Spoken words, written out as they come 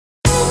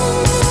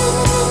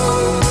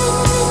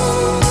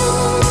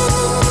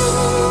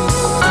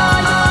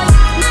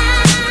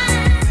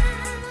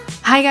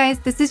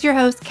this is your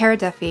host, Kara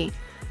Duffy.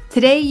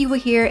 Today you will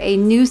hear a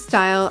new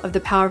style of the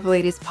Powerful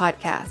Ladies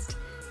podcast.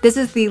 This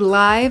is the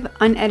live,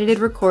 unedited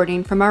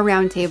recording from our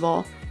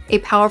roundtable, A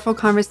Powerful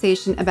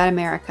Conversation About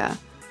America,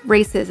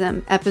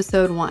 Racism,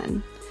 Episode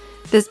 1.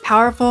 This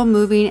powerful,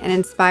 moving, and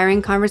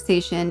inspiring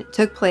conversation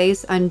took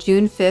place on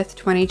June 5th,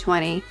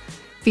 2020,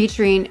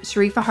 featuring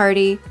Sharifa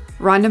Hardy,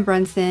 Rhonda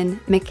Brunson,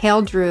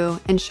 Mikhail Drew,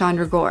 and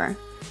Chandra Gore.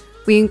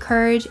 We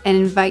encourage and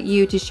invite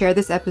you to share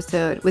this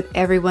episode with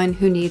everyone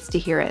who needs to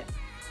hear it.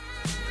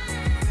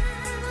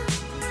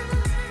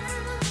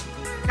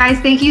 Guys,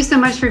 thank you so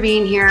much for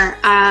being here.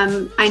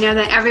 I know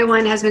that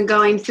everyone has been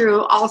going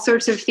through all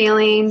sorts of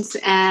feelings,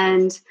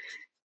 and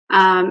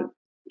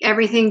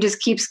everything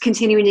just keeps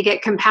continuing to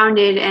get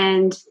compounded,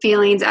 and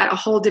feelings at a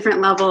whole different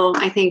level,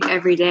 I think,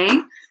 every day.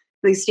 At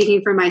least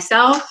speaking for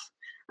myself.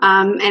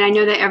 And I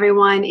know that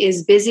everyone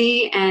is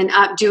busy and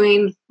up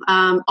doing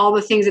all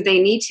the things that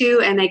they need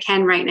to and they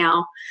can right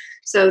now.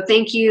 So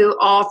thank you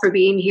all for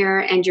being here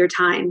and your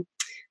time.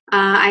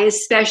 I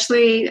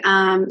especially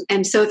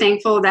am so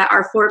thankful that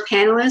our four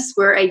panelists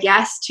were a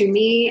yes to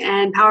me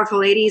and Powerful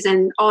Ladies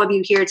and all of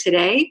you here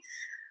today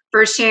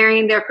for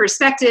sharing their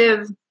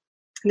perspective,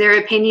 their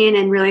opinion,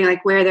 and really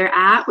like where they're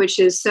at, which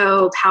is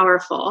so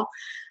powerful.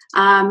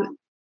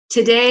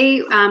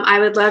 Today, I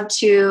would love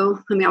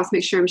to, let me also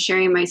make sure I'm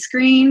sharing my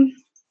screen.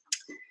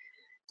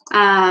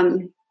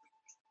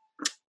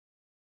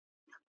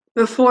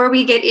 Before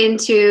we get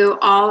into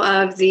all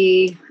of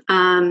the,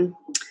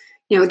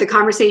 the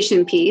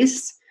conversation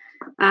piece,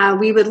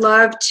 we would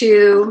love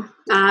to,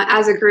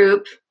 as a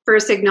group,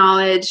 first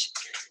acknowledge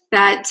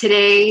that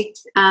today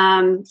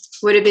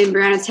would have been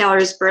Breonna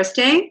Taylor's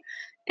birthday,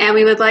 and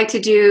we would like to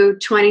do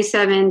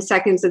 27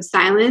 seconds of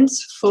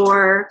silence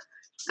for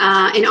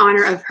in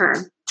honor of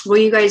her. Will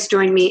you guys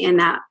join me in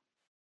that?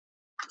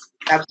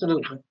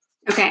 Absolutely.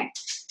 Okay.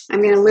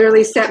 I'm going to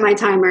literally set my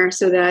timer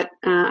so that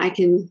I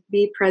can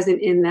be present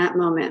in that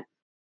moment.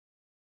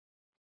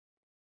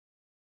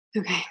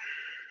 Okay.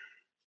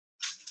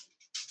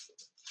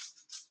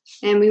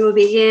 And we will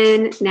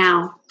begin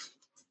now.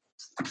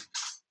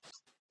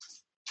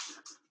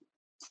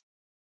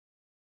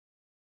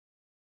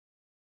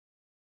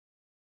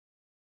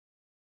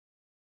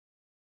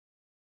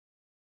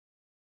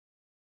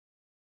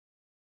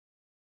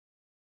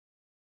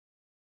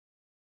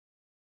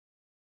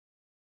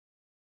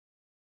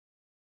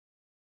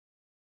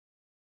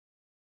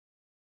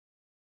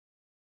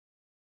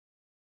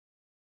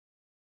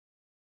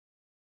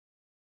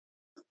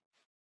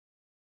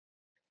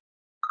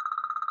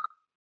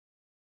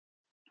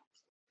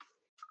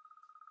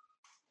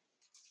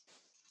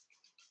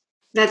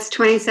 That's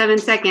 27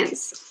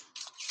 seconds.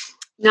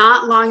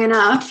 Not long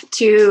enough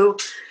to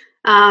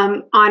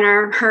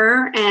honor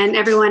her and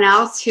everyone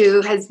else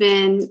who has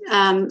been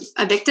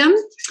a victim.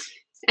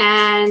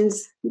 And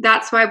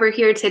that's why we're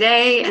here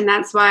today. And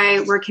that's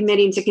why we're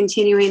committing to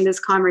continuing this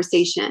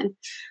conversation.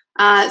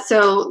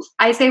 So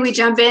I say we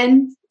jump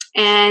in,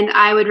 and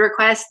I would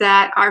request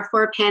that our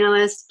four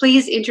panelists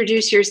please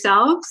introduce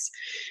yourselves.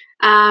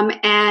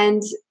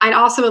 And I'd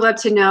also would love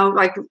to know,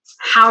 like,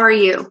 how are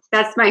you?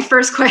 That's my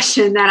first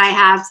question that I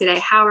have today.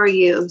 How are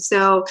you?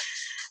 So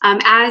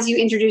as you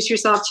introduce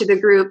yourself to the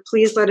group,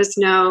 please let us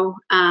know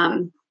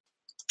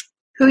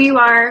who you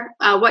are,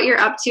 what you're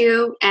up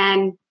to,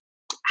 and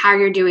how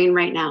you're doing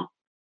right now.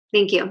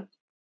 Thank you.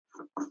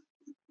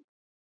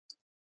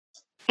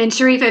 And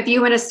Sharifa, if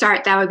you want to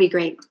start, that would be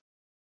great.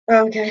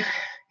 Okay.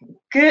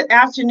 Good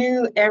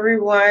afternoon,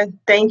 everyone.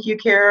 Thank you,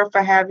 Kara,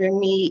 for having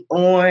me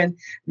on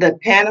the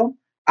panel.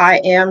 I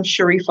am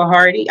Sharifa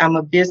Hardy. I'm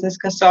a business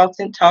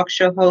consultant, talk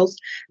show host,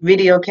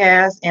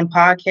 videocast, and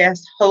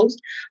podcast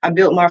host. I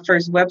built my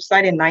first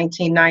website in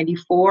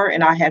 1994,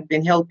 and I have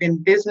been helping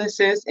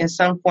businesses in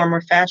some form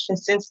or fashion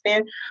since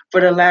then for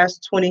the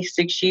last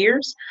 26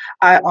 years.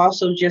 I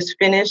also just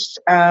finished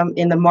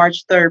in the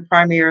March 3rd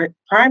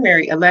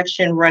primary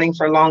election running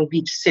for Long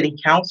Beach City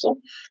Council.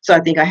 So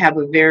I think I have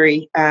a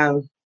very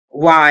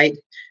wide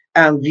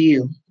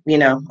view,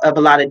 of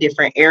a lot of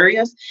different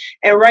areas.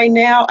 And right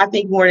now, I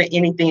think more than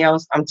anything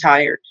else, I'm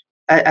tired.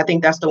 I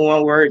think that's the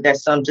one word that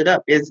sums it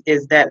up is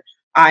that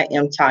I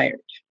am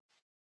tired.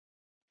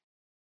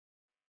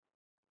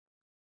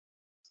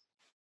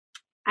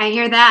 I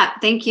hear that.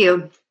 Thank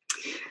you.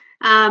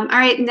 All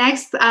right,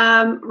 next,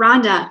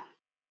 Rhonda.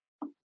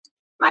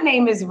 My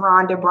name is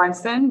Rhonda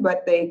Brunson,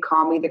 but they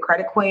call me the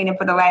Credit Queen. And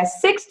for the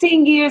last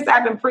 16 years,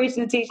 I've been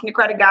preaching and teaching the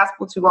credit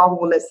gospel to all who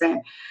will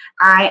listen.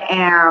 I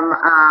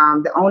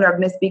am the owner of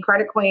Miss B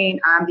Credit Queen.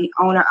 I'm the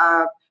owner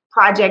of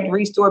Project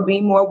Restore Be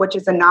More, which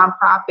is a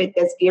nonprofit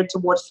that's geared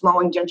towards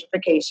slowing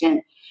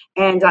gentrification.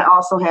 And I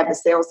also have a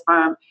sales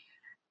firm.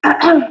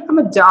 I'm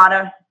a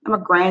daughter, I'm a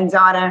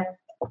granddaughter,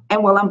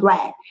 and well, I'm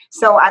Black.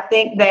 So I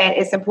think that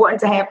it's important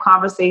to have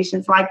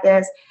conversations like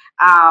this.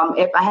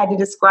 If I had to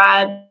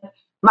describe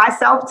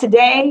myself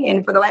today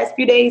and for the last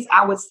few days,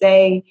 I would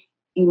say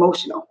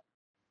emotional.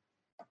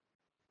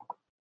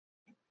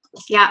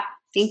 Yeah,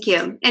 thank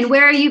you. And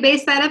where are you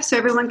based out of so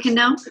everyone can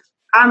know?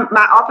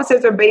 My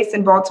offices are based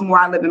in Baltimore.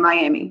 I live in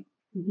Miami.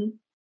 Mm-hmm.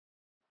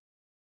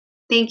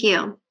 Thank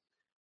you.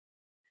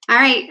 All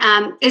right.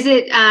 Is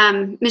it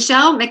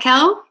Michelle?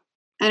 Mikkel?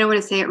 I don't want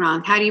to say it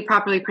wrong. How do you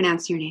properly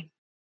pronounce your name?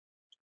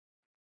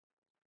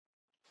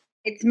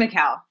 It's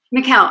Mikkel.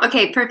 Mikkel.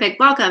 Okay, perfect.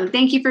 Welcome.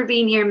 Thank you for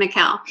being here,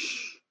 Mikkel.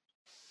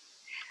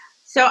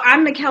 So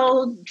I'm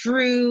Mikkel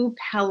Drew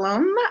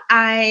Pelham.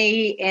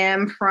 I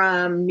am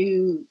from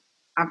New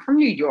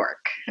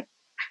York.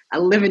 I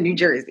live in New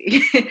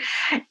Jersey.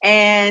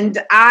 And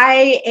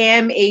I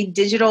am a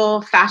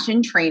digital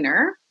fashion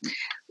trainer,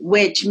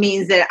 which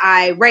means that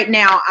right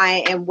now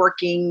I am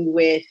working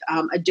with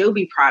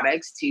Adobe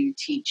products to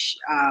teach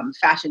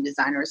fashion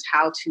designers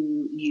how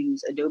to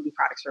use Adobe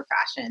products for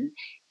fashion.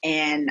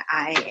 And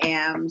I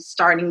am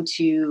starting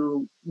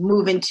to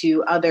move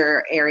into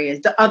other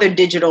areas, the other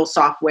digital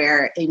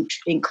software,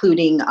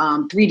 including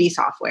 3D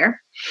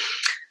software.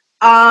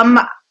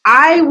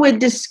 I would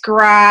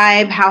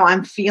describe how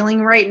I'm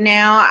feeling right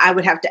now. I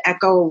would have to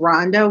echo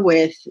Rhonda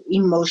with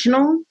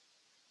emotional.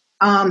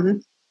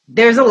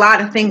 There's a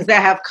lot of things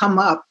that have come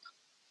up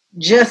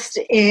just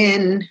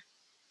in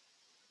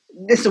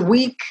this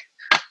week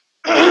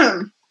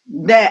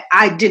that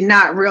I did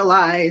not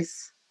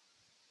realize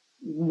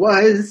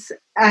was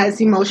as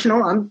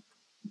emotional. I'm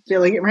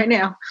feeling it right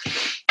now.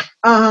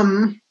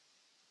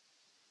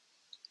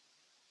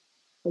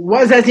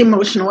 Was as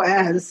emotional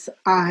as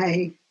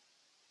I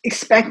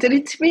expected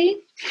it to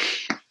be.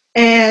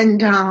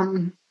 And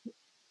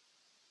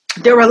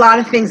there were a lot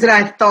of things that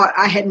I thought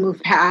I had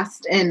moved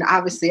past, and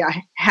obviously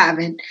I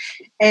haven't.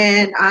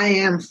 And I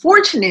am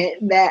fortunate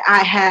that I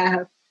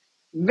have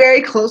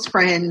very close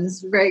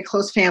friends, very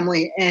close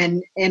family,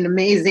 and an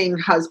amazing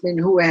husband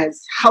who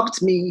has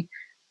helped me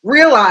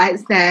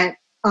realize that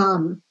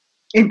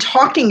in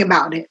talking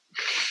about it,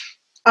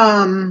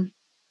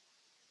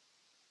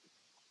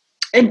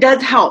 it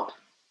does help.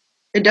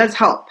 It does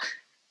help.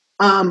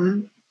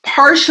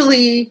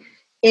 Partially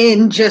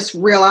in just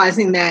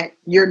realizing that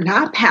you're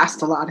not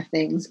past a lot of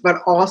things,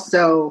 but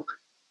also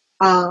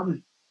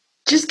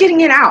just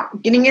getting it out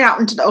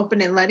into the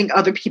open and letting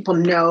other people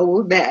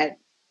know that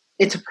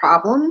it's a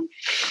problem,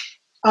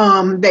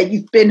 that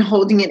you've been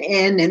holding it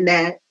in, and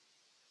that,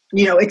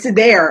 you know, it's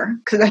there.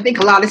 Because I think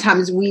a lot of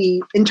times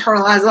we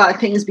internalize a lot of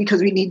things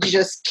because we need to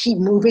just keep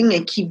moving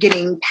and keep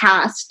getting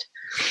past.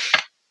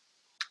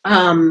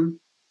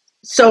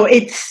 So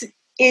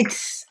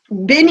it's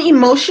been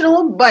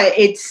emotional, but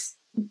it's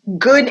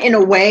good in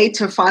a way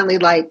to finally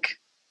like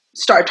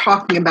start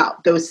talking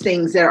about those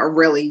things that are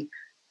really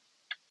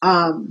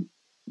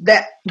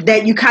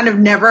that you kind of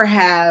never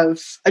have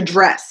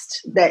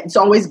addressed, that it's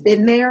always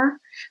been there,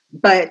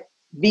 but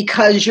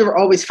because you've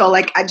always felt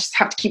like I just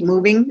have to keep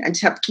moving, I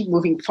just have to keep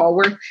moving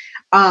forward,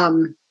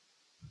 then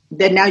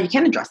now you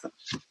can address them.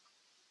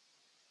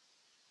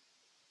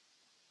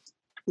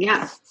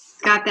 Yeah,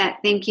 got that.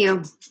 Thank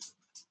you.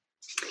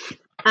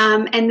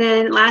 And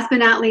then last but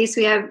not least,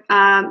 we have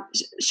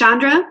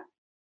Chandra.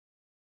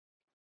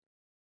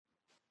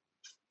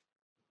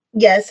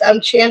 Yes, I'm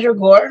Chandra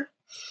Gore.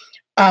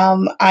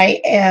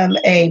 I am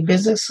a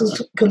business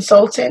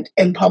consultant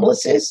and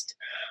publicist.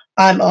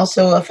 I'm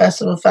also a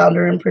festival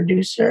founder and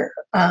producer.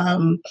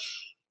 How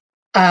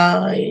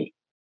I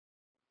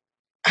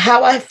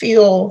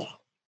feel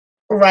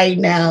right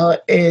now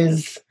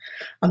is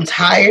I'm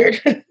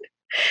tired.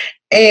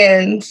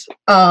 And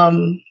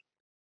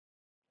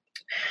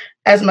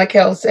as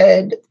Mikkel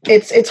said,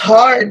 it's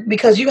hard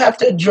because you have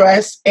to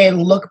address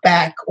and look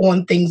back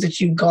on things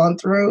that you've gone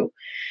through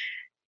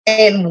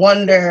and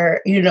wonder,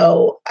 you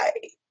know,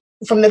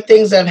 from the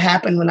things that have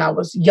happened when I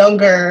was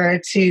younger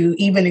to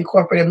even in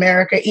corporate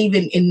America,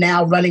 even in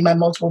now running my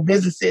multiple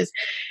businesses,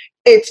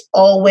 it's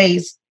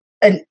always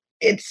there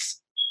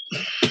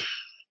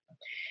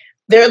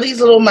are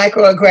these little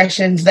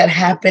microaggressions that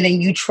happen,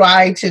 and you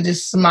try to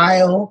just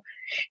smile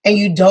and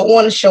you don't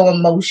want to show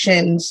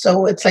emotion.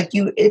 So it's like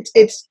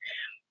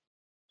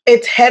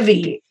it's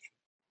heavy.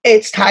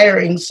 It's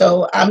tiring.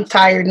 So I'm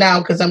tired now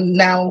because I'm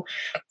now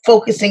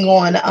focusing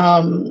on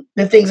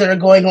the things that are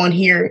going on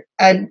here.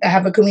 I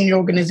have a community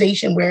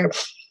organization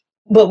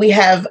but we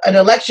have an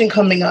election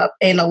coming up,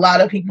 and a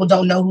lot of people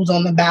don't know who's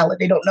on the ballot.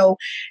 They don't know.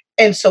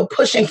 And so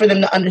pushing for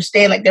them to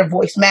understand like their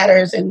voice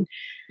matters, and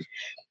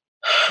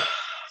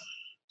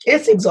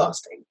it's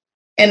exhausting.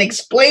 And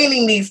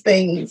explaining these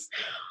things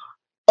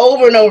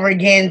over and over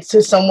again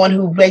to someone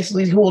who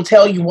will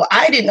tell you, well,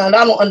 I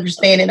don't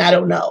understand, and I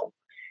don't know.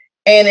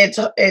 And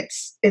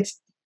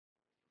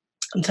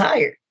I'm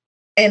tired.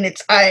 And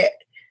I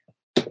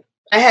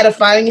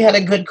finally had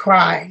a good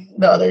cry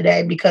the other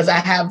day because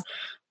I'm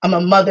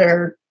a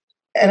mother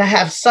and I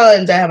have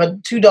sons. I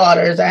have 2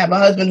 daughters. I have a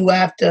husband who I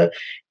have to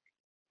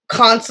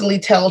constantly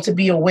tell to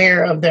be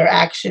aware of their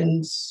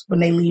actions when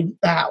they leave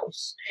the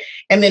house.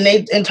 And then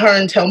they in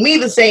turn tell me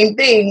the same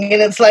thing.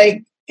 And it's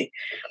like,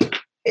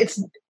 it's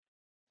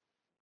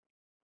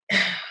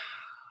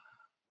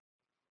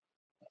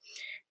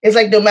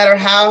like no matter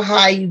how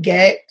high you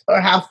get or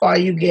how far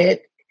you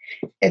get,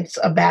 it's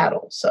a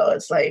battle. So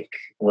it's like,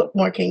 what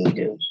more can you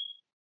do?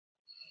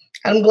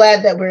 I'm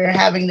glad that we're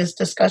having this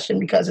discussion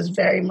because it's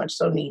very much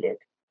so needed.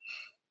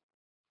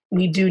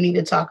 we do need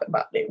to talk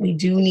about it. We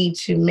do need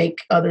to make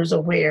others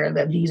aware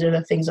that these are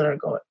the things that are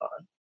going on.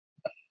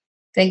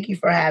 Thank you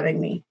for having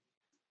me.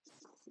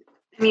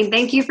 I mean,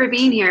 thank you for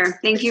being here.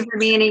 Thank you for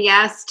being a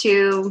yes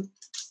to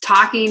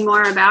talking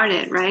more about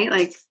it, right?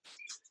 Like,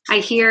 I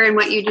hear in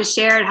what you just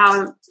shared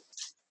how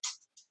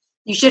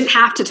you shouldn't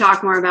have to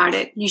talk more about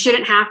it. You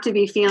shouldn't have to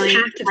be feeling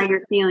how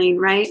you're feeling,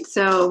 right?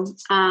 So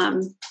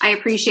I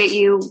appreciate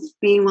you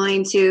being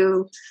willing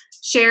to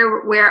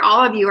share where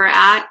all of you are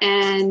at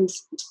and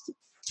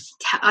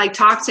like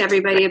talk to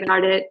everybody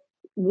about it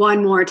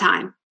one more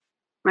time,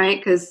 right?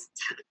 Because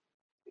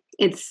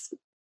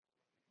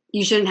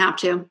you shouldn't have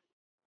to.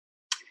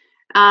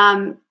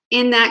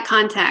 In that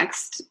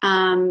context,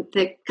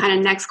 the kind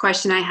of next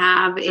question I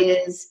have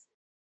is,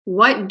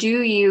 what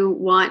do you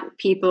want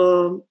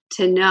people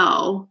to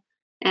know,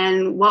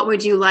 and what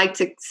would you like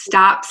to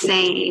stop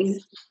saying,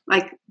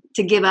 like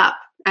to give up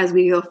as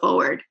we go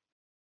forward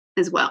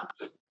as well?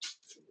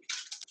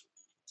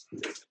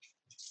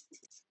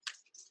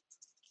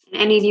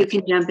 Any of you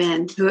can jump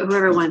in,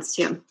 whoever wants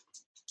to,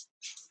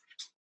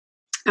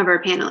 of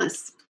our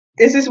panelists.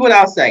 This is what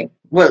I'll say.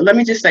 Well, let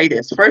me just say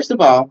this. First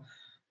of all,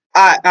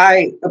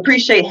 I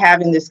appreciate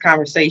having this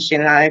conversation,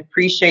 and I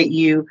appreciate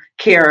you,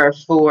 Kara,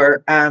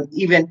 for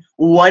even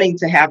wanting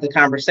to have the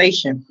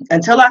conversation.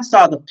 Until I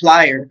saw the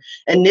flyer,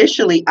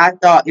 initially I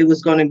thought it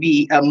was going to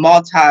be a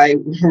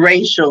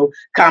multi-racial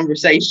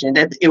conversation,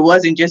 that it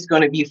wasn't just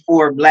going to be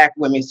 4 Black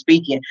women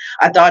speaking.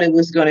 I thought it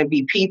was going to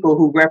be people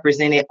who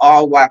represented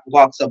all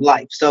walks of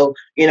life. So,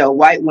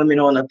 white women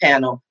on the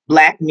panel,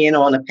 Black men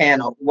on the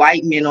panel,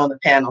 white men on the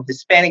panel,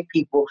 Hispanic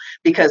people,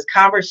 because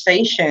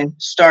conversation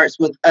starts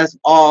with us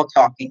all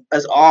talking,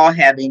 us all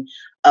having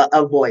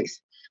a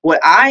voice. What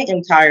I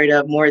am tired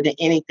of more than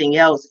anything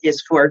else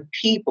is for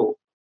people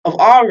of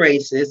all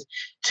races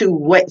to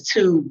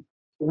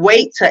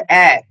wait to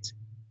act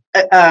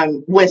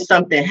when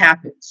something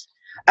happens.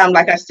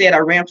 Like I said, I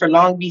ran for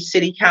Long Beach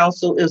City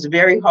Council. It was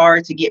very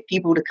hard to get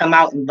people to come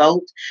out and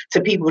vote,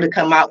 to people to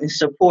come out and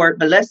support.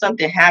 But let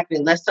something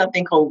happen, let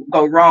something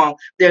go wrong.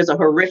 There's a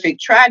horrific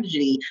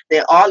tragedy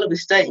that all of a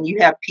sudden you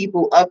have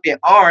people up in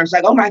arms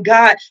like, oh my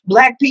God,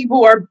 Black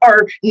people are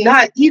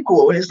not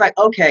equal. And it's like,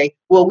 okay,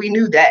 well, we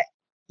knew that.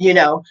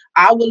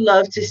 I would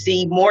love to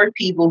see more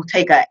people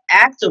take an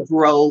active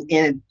role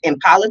in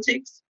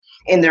politics,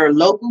 in their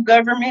local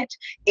government,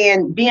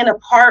 and being a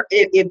part.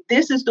 If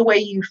this is the way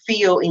you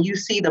feel and you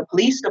see the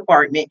police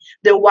department,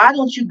 then why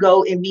don't you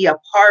go and be a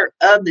part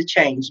of the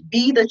change?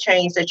 Be the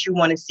change that you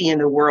want to see in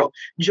the world.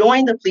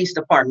 Join the police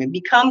department,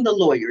 become the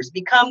lawyers,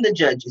 become the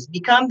judges,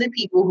 become the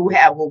people who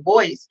have a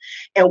voice.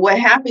 And what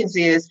happens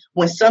is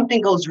when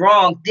something goes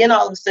wrong, then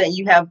all of a sudden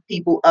you have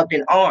people up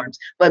in arms.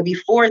 But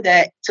before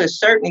that, to a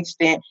certain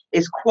extent,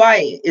 it's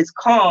quiet, it's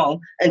calm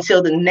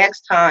until the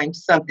next time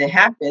something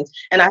happens.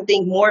 And I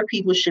think more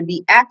people should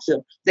be active.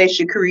 They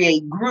should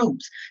create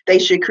groups. They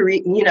should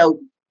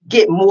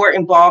get more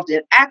involved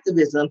in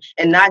activism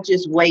and not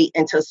just wait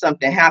until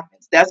something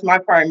happens. That's my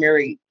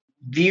primary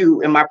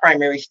view and my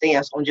primary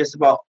stance on just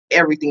about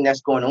everything that's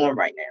going on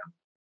right now.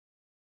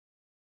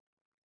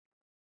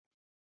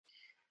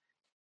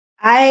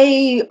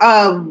 I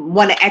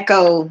want to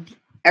echo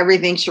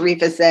everything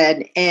Sharifa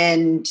said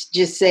and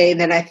just say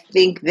that I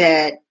think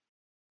that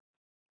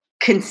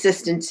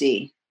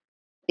consistency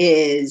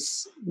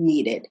is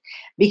needed,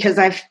 because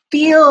I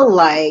feel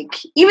like,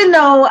 even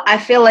though I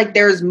feel like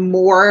there's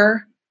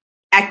more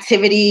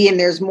activity and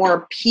there's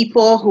more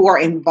people who are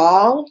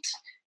involved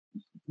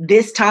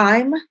this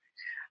time,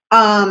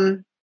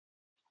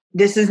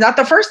 this is not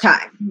the first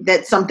time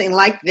that something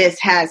like this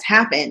has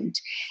happened.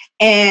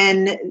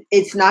 And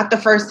it's not the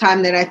first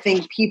time that I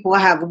think people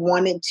have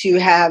wanted to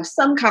have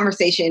some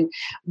conversation,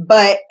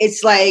 but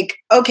it's like,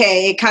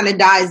 okay, it kind of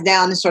dies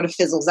down and sort of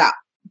fizzles out,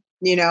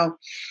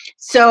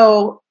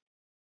 So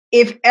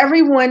if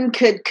everyone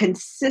could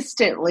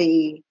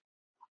consistently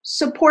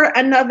support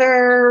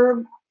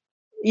another,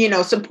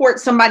 support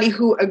somebody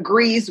who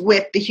agrees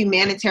with the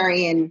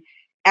humanitarian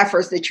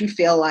efforts that you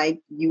feel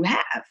like you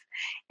have.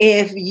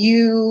 If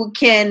you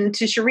can,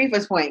 to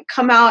Sharifa's point,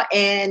 come out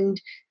and,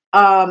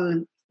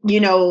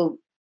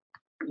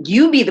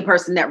 you be the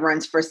person that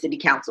runs for city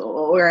council,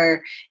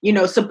 or,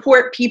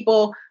 support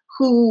people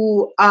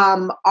who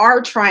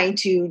are trying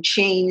to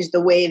change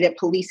the way that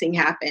policing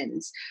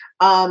happens.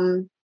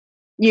 All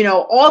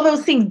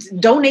those things.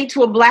 Donate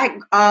to a Black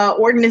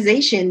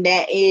organization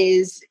that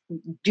is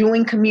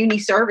doing community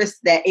service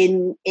that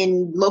in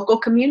local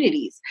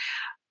communities.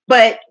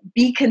 But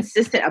be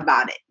consistent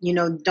about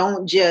it.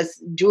 Don't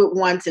just do it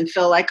once and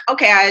feel like,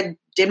 okay, I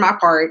did my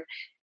part.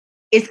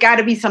 It's got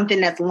to be something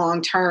that's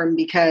long term,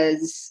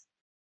 because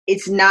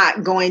it's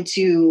not going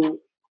to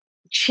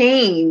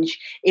change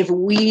if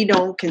we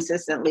don't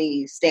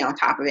consistently stay on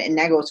top of it. And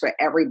that goes for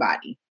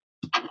everybody.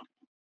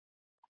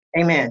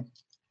 Amen.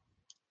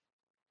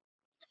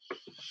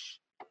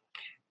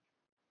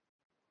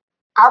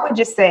 I would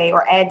just say,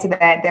 or add to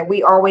that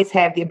we always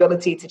have the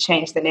ability to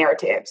change the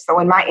narrative. So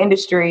in my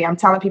industry, I'm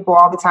telling people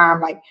all the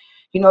time, like,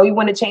 You know, you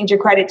want to change your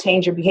credit,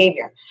 change your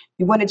behavior.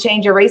 You want to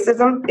change your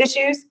racism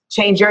issues,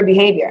 change your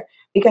behavior.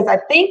 Because I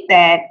think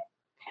that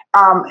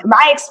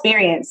my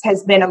experience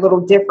has been a little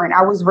different.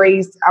 I was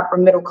raised upper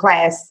middle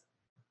class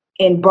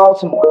in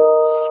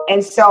Baltimore.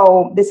 And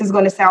so this is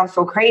going to sound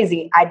so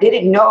crazy. I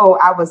didn't know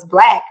I was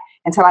Black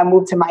until I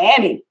moved to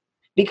Miami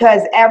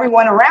because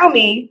everyone around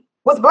me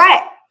was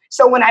Black.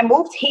 So when I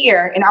moved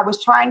here and I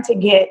was trying to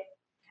get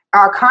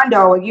a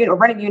condo, a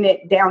rented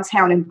unit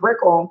downtown in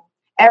Brickell,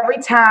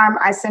 every time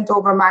I sent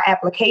over my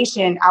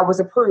application, I was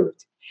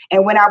approved.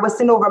 And when I was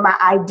sent over my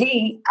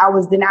ID, I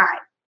was denied.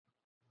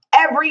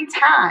 Every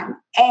time.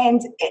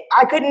 And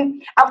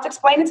I was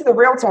explaining to the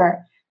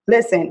realtor,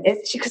 listen,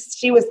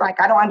 she was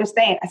like, I don't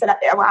understand. I said,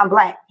 well, I'm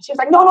Black. She was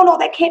like, no,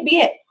 that can't be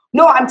it.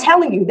 No, I'm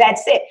telling you,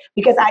 that's it.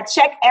 Because I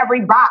check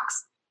every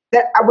box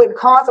that I would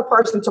cause a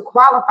person to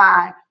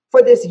qualify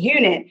for this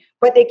unit,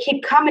 but they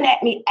keep coming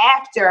at me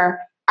after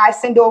I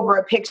send over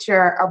a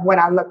picture of what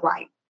I look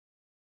like.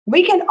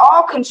 We can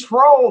all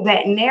control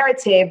that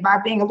narrative by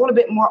being a little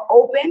bit more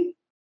open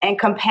and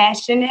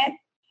compassionate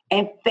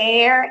and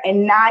fair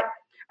and not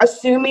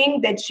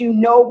assuming that you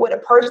know what a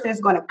person is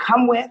going to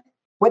come with,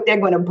 what they're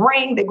going to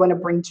bring. They're going to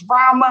bring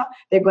drama.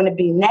 They're going to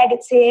be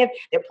negative.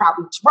 They're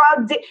probably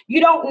drugged.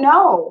 You don't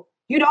know.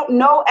 You don't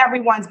know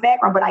everyone's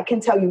background, but I can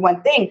tell you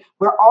one thing.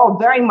 We're all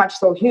very much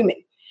so human.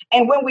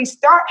 And when we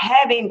start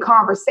having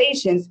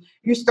conversations,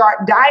 you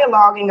start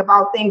dialoguing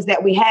about things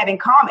that we have in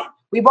common.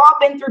 We've all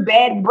been through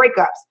bad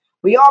breakups.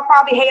 We all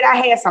probably hate our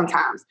hair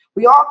sometimes.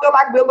 We all feel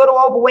like we're a little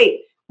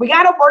overweight. We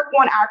got to work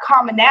on our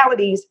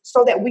commonalities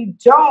so that we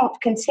don't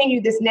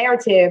continue this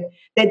narrative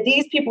that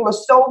these people are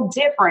so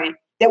different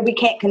that we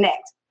can't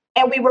connect.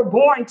 And we were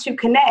born to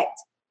connect.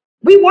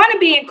 We want to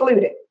be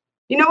included.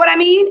 You know what I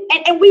mean?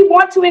 And we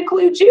want to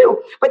include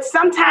you. But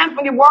sometimes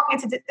when you walk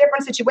into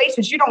different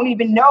situations, you don't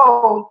even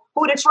know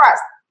who to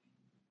trust.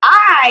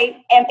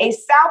 I am a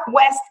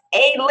Southwest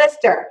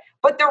A-lister.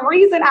 But the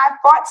reason I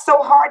fought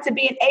so hard to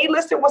be an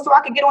A-lister was so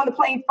I could get on the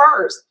plane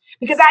first.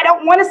 Because I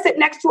don't want to sit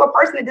next to a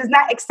person that does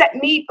not accept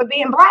me for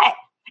being Black.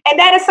 And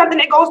that is something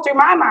that goes through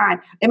my mind.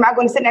 Am I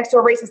going to sit next to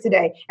a racist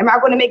today? Am I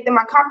going to make them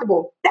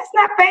uncomfortable? That's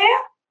not fair.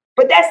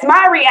 But that's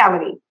my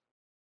reality.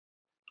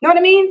 You know what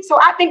I mean? So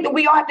I think that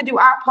we all have to do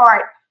our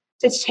part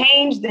to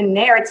change the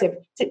narrative.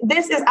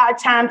 This is our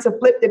time to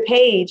flip the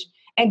page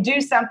and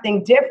do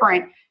something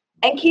different.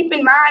 And keep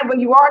in mind when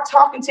you are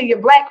talking to your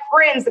Black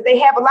friends that they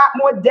have a lot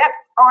more depth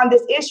on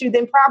this issue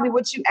than probably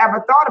what you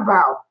ever thought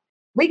about.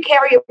 We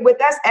carry it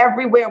with us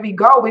everywhere we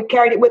go. We've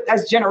carried it with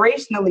us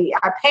generationally.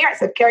 Our parents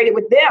have carried it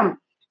with them.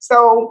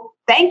 So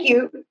thank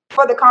you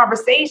for the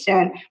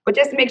conversation, but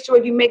just make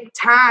sure you make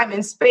time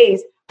and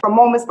space for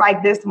moments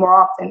like this more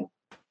often.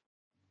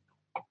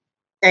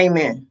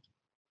 Amen.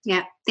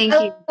 Yeah, thank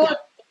you.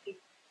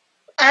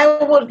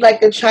 I would like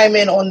to chime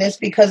in on this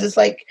because it's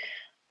like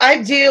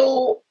I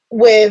deal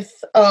with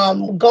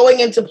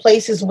going into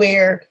places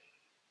where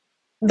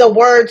the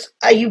words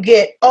you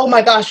get, oh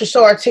my gosh, you're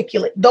so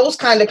articulate, those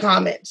kind of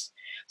comments.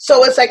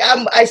 So it's like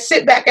I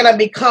sit back and I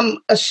become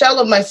a shell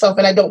of myself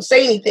and I don't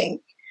say anything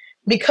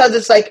because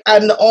it's like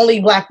I'm the only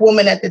Black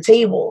woman at the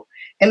table.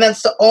 And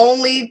that's the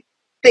only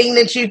thing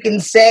that you can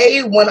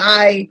say when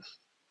I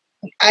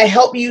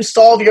help you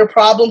solve your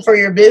problem for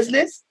your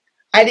business.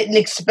 I didn't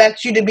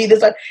expect you to be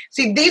this.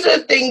 See, these are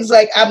things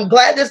like, I'm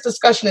glad this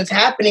discussion is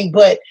happening,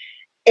 but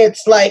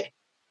it's like,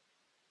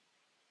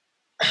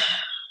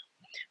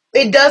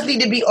 it does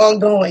need to be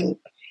ongoing.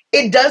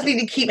 It does need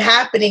to keep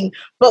happening,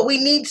 but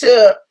we need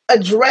to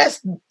address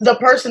the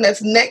person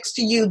that's next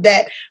to you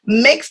that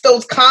makes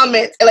those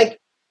comments. Like,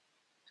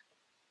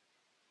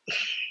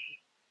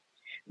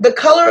 the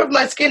color of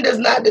my skin does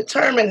not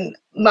determine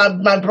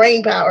my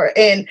brain power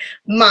and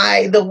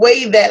the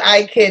way that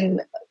I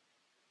can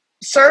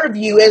serve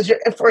you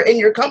in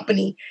your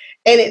company.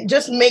 And it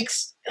just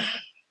makes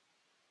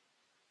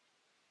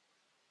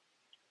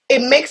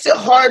it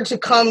hard to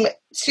come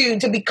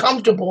to be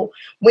comfortable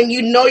when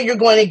you know you're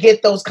going to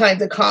get those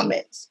kinds of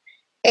comments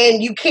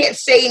and you can't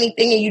say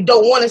anything and you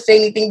don't want to say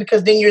anything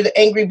because then you're the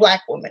angry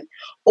Black woman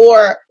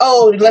or,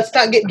 oh, let's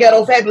not get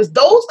ghetto fabulous.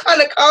 Those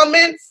kind of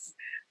comments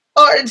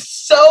are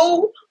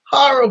so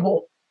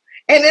horrible.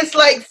 And it's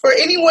like for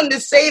anyone to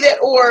say that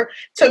or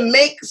to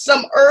make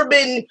some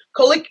urban,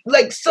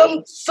 like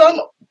some,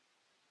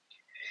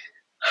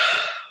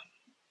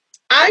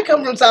 I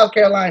come from South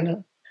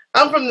Carolina.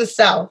 I'm from the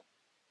South.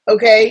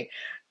 Okay.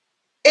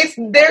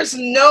 There's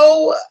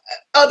no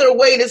other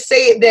way to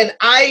say it than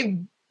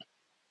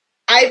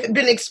I've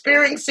been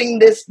experiencing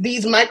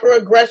these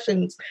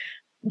microaggressions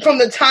from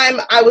the time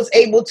I was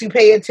able to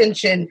pay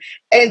attention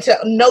and to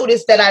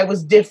notice that I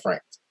was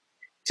different.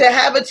 To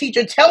have a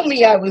teacher tell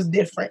me I was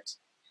different.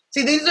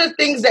 See, these are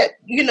things that,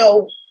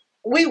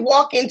 we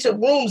walk into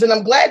rooms, and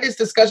I'm glad this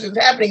discussion is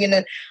happening. And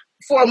then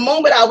for a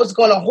moment, I was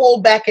going to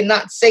hold back and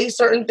not say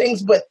certain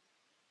things, but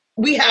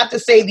we have to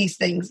say these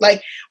things.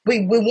 Like,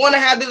 we want to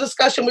have the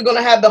discussion. We're going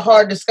to have the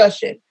hard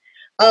discussion.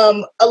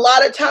 A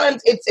lot of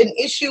times it's an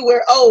issue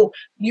where,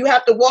 you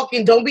have to walk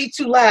in. Don't be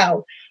too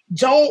loud.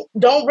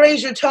 Don't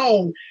raise your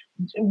tone.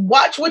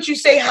 watch what you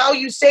say, how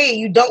you say it.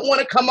 You don't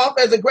want to come off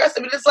as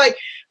aggressive. And it's like,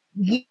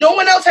 no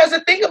one else has to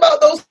think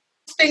about those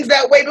things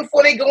that way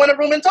before they go in a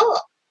room and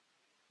talk.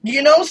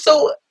 You know,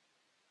 so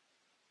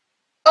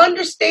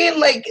understand,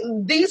 like,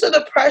 these are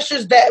the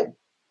pressures that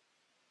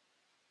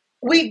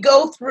we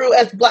go through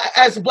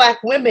as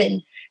black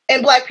women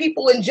and black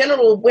people in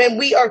general when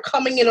we are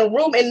coming in a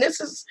room. And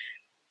this is,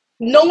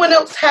 no one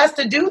else has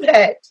to do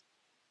that.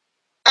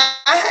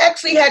 I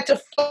actually had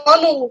to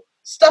funnel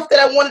stuff that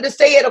I wanted to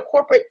say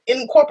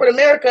in corporate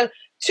America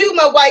to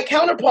my white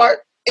counterpart,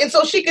 and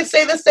so she could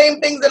say the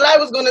same things that I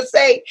was going to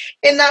say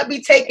and not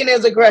be taken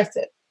as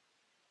aggressive.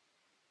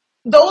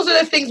 Those are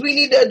the things we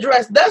need to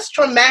address. That's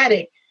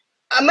traumatic.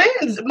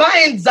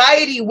 My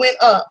anxiety went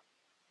up.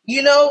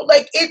 You know,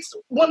 like, it's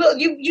one of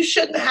you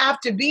shouldn't have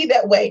to be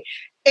that way.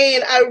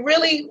 And I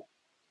really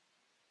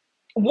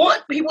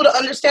want people to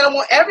understand. I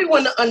want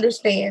everyone to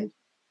understand,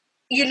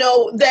 you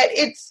know, that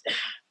it's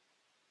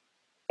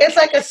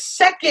like a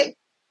second,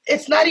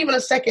 it's not even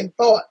a second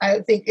thought. I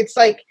think it's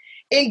like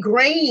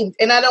ingrained.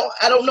 And I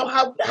don't know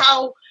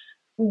how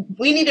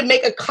we need to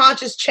make a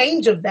conscious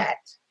change of that.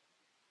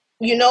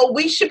 You know,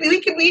 we should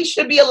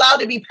be allowed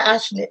to be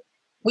passionate.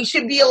 We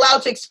should be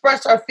allowed to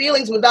express our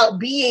feelings without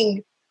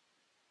being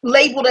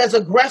labeled as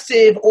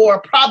aggressive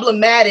or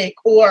problematic,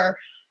 or,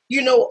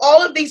 you know,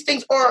 all of these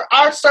things, or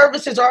our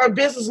services or our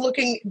business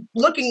looking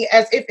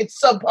as if it's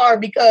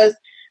subpar because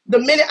the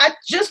minute I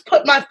just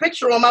put my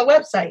picture on my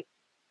website.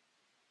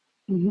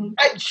 Mm-hmm.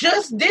 I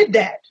just did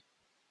that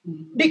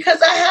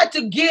because I had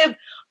to give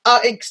an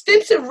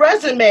extensive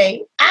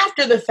resume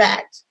after the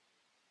fact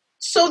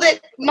so that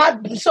my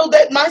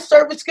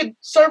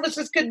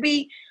services could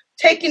be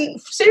taken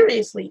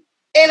seriously.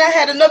 And I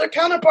had another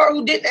counterpart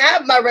who didn't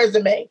have my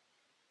resume,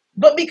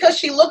 but because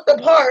she looked the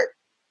part,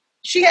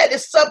 she had to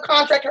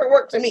subcontract her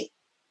work to me.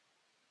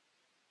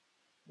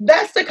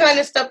 That's the kind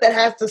of stuff that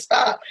has to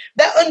stop.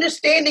 That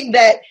understanding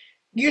that,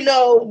 you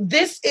know,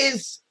 this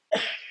is.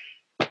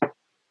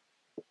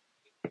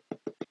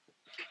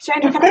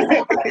 Chandra, can I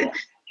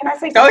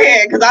say something? Go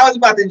ahead, because I was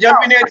about to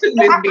jump in there too,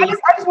 Ms. B. I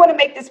just want to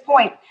make this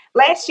point.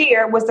 Last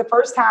year was the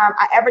first time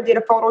I ever did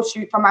a photo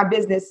shoot for my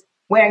business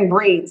wearing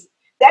braids.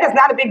 That is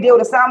not a big deal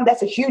to some.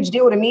 That's a huge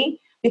deal to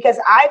me because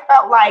I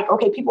felt like,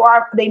 okay,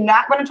 they're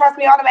not going to trust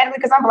me automatically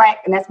because I'm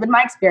Black, and that's been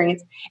my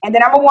experience. And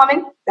then I'm a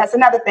woman. That's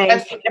another thing.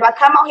 And if I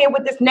come out here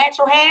with this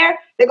natural hair,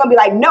 they're going to be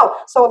like, no.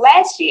 So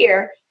last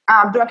year,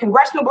 during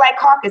Congressional Black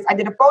Caucus, I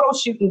did a photo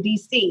shoot in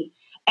D.C.,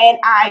 and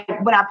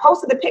when I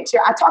posted the picture,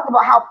 I talked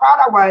about how proud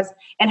I was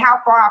and how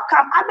far I've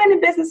come. I've been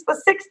in business for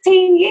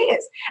 16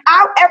 years.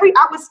 I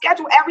would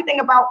schedule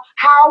everything about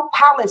how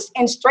polished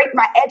and straight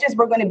my edges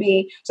were going to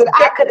be so that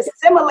I could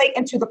assimilate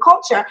into the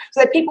culture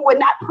so that people would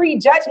not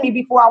prejudge me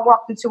before I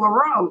walked into a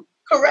room.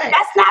 Correct.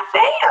 That's not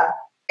fair.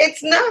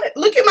 It's not.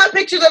 Look at my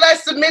picture that I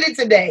submitted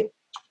today.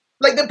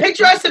 Like the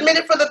picture I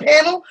submitted for the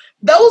panel,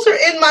 those are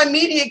in my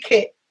media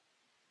kit.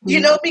 Mm-hmm.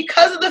 You know,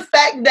 because of the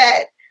fact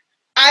that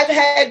I've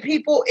had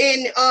people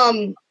in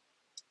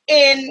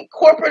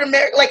corporate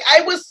America, like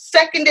I was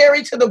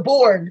secondary to the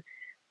board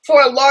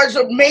for a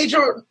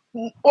major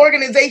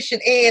organization,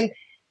 and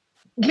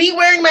me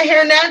wearing my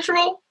hair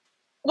natural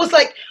was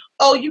like,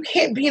 oh, you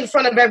can't be in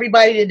front of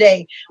everybody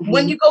today. Mm-hmm.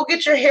 When you go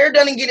get your hair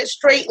done and get it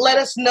straight, let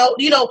us know,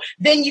 you know,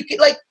 then you can,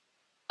 like,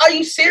 are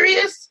you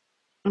serious?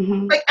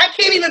 Mm-hmm. Like, I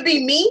can't even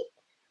be me.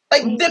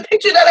 Like, mm-hmm. The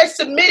picture that I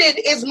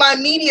submitted is my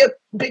media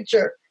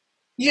picture.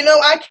 You know,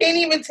 I can't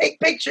even take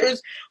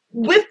pictures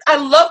I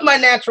love my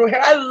natural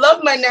hair. I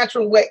love my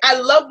natural way. I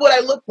love what I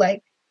look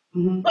like.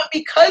 Mm-hmm. But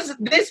because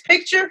this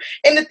picture,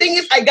 and the thing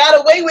is, I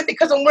got away with it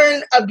because I'm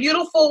wearing a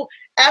beautiful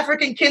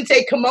African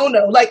kente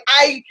kimono. Like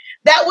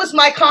that was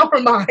my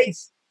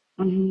compromise.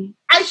 Mm-hmm.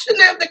 I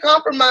shouldn't have to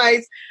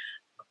compromise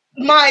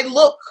my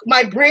look,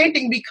 my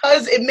branding,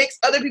 because it makes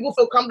other people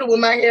feel comfortable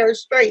when my hair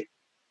is straight.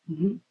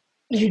 Mm-hmm.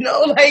 You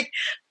know, like,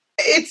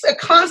 it's a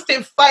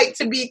constant fight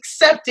to be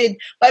accepted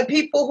by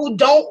people who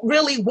don't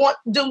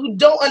who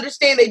don't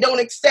understand. They don't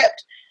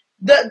accept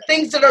the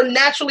things that are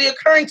naturally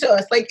occurring to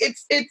us. Like,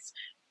 it's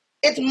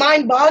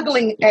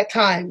mind-boggling at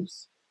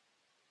times.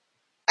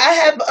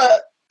 I've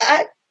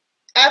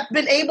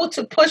been able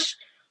to push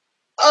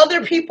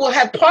other people,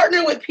 have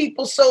partnered with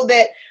people so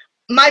that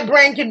my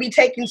brand can be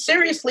taken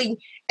seriously.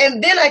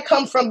 And then I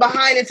come from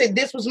behind and say,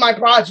 this was my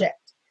project.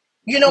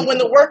 You know, mm-hmm. When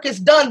the work is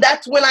done,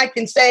 that's when I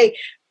can say,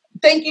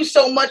 thank you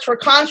so much for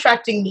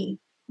contracting me.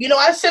 You know,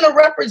 I sent a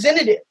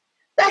representative.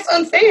 That's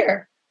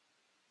unfair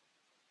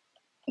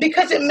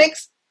because it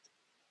makes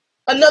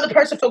another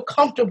person feel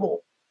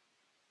comfortable.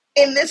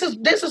 And this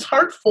is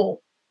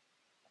hurtful.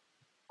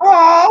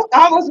 Oh,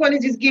 I almost want to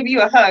just give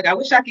you a hug. I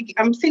wish I could.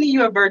 I'm sending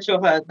you a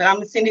virtual hug, but I'm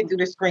going to send it through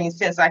the screen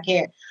since I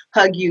can't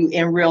hug you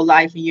in real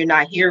life and you're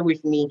not here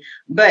with me.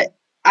 But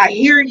I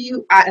hear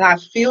you and I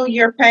feel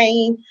your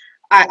pain.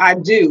 I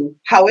do.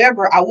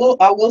 However, I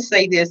will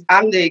say this.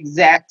 I'm the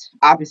exact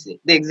opposite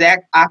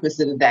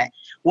of that.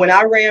 When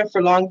I ran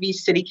for Long Beach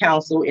City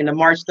Council in the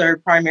March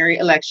 3rd primary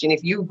election,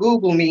 if you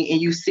Google me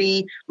and you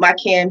see my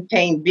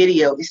campaign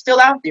video, it's still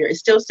out there. It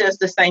still says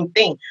the same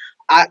thing.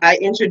 I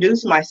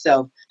introduced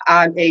myself.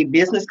 I'm a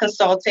business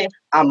consultant.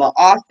 I'm an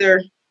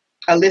author.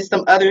 I list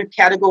some other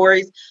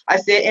categories. I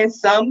said, and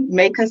some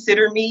may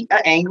consider me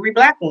an angry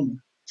Black woman.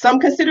 Some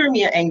consider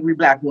me an angry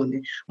Black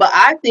woman. But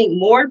I think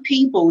more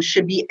people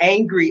should be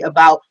angry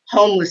about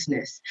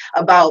homelessness,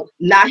 about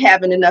not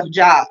having enough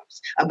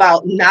jobs,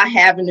 about not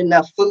having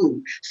enough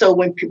food. So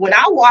when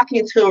I walk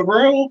into a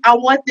room, I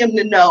want them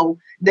to know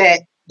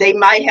that they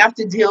might have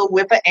to deal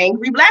with an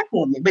angry Black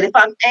woman. But if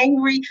I'm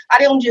angry, I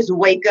don't just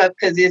wake up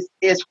because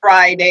it's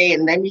Friday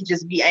and let me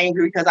just be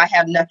angry because I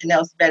have nothing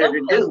else better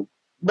to do.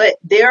 But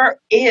there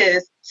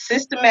is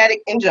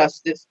systematic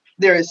injustice.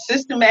 There is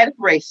systematic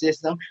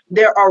racism.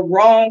 There are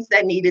wrongs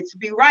that needed to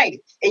be righted.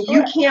 And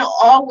you can't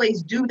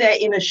always do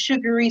that in a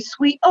sugary,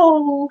 sweet,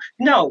 oh,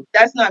 no,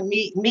 that's not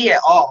me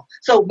at all.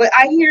 So, but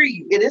I hear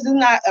you. It is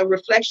not a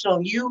reflection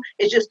on you.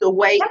 It's just the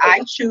way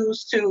I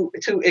choose to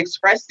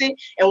express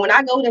it. And when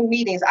I go to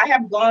meetings, I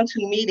have gone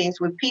to meetings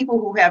with people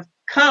who have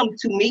come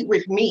to meet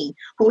with me,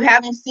 who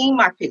haven't seen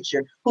my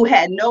picture, who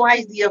had no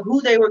idea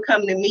who they were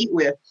coming to meet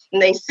with.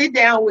 And they sit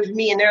down with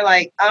me and they're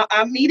like,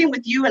 I'm meeting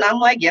with you. And I'm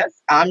like,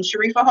 yes, I'm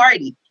Sharifa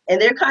Hardy. And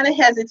they're kind of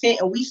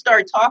hesitant. And we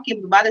start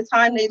talking. But by the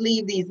time they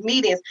leave these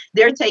meetings,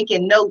 they're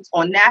taking notes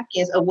on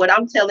napkins of what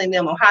I'm telling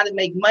them on how to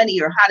make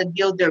money or how to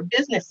build their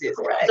businesses.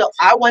 Right. So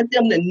I want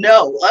them to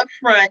know up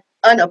front,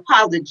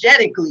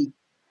 unapologetically,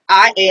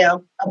 I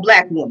am a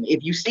Black woman.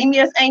 If you see me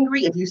as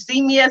angry, if you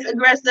see me as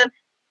aggressive,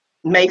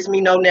 makes me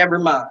know, never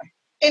mind.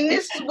 And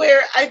this is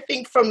where I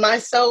think for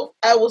myself,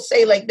 I will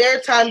say, like, there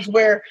are times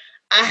where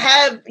I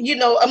have,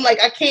 I'm like,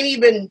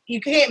 you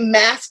can't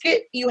mask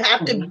it. You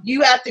have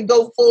to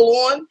go full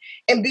on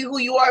and be who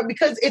you are,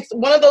 because it's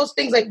one of those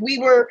things, like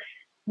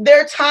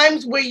there are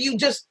times where you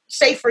just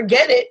say,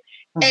 forget it.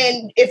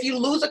 And if you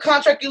lose a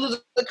contract, you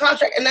lose the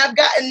contract.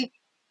 And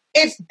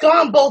it's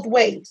gone both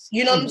ways.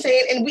 You know what I'm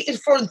saying?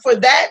 And for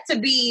that to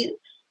be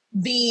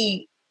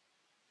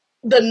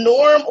the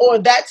norm, or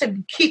that to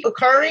keep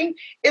occurring,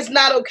 is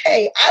not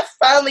okay. I've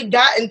finally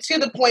gotten to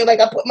the point,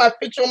 like, I put my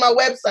picture on my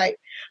website.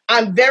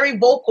 I'm very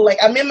vocal. Like,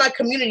 I'm in my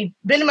community,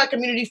 been in my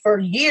community for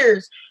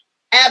years,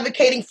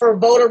 advocating for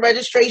voter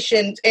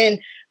registrations.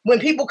 And when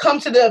people come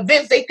to the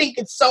events, they think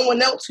it's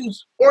someone else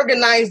who's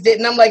organized it.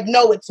 And I'm like,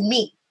 no, it's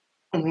me.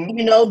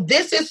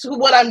 This is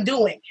what I'm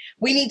doing.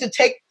 We need to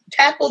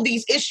tackle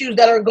these issues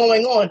that are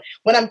going on.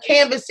 When I'm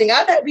canvassing,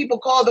 I've had people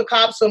call the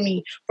cops on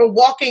me for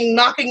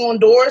knocking on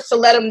doors to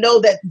let them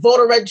know that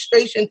voter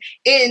registration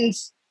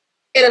ends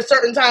at a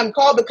certain time.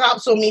 Call the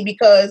cops on me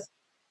because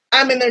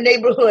I'm in their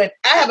neighborhood.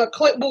 I have a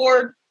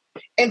clipboard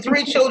and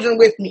 3 children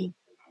with me.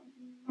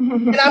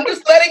 And I'm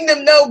just letting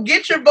them know,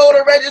 get your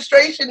voter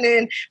registration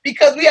in,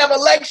 because we have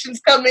elections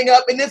coming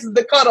up and this is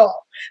the cutoff.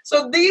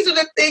 So these are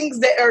the things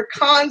that are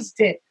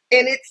constant.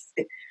 And it's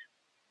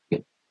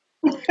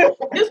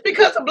just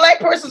because a Black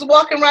person's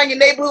walking around your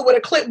neighborhood with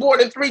a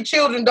clipboard and 3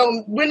 children,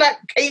 we're not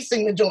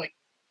casing the joint.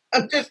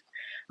 I'm just.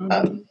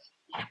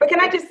 But can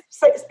I just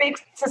speak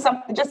to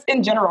something just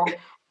in general?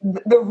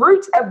 The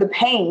root of the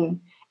pain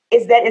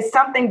is that it's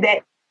something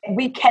that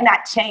we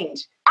cannot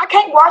change. I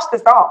can't wash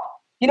this off.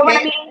 You know what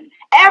I mean?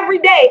 Every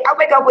day I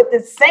wake up with the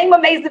same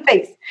amazing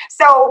face.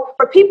 So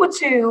for people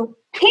to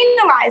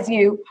penalize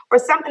you for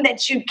something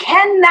that you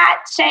cannot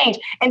change,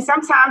 and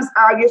sometimes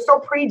you're so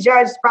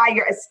prejudged by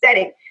your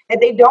aesthetic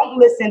that they don't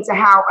listen to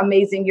how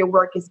amazing your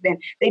work has been.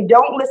 They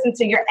don't listen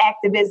to your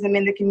activism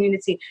in the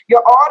community.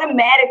 You're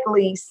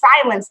automatically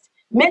silenced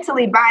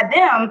mentally by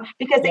them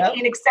because they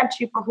can't accept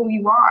you for who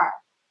you are.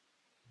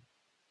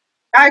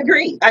 I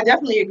agree. I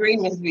definitely agree,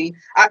 Ms. V.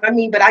 I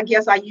mean, but I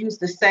guess I use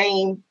the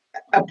same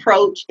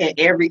approach in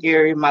every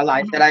area of my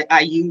life that I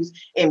use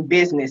in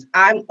business.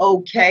 I'm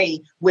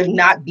okay with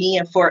not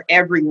being for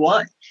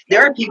everyone.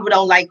 There are people who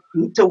don't like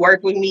to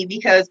work with me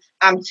because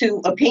I'm too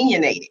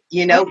opinionated.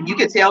 You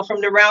could tell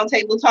from the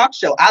Roundtable Talk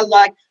Show. I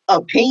like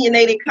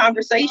opinionated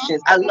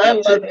conversations. I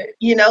love to,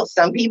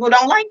 some people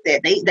don't like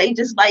that. They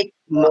just like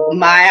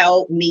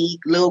mild,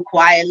 meek, little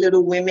quiet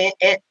little women.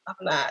 And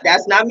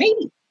that's not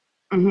me.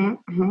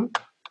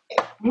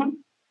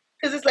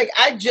 Because it's like,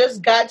 I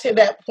just got to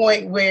that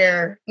point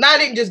where, I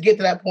didn't just get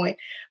to that point,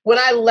 when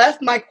I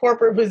left my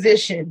corporate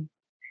position,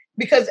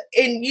 because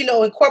in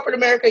corporate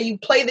America, you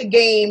play the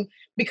game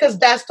because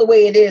that's the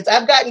way it is.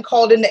 I've gotten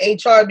called into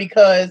HR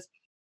because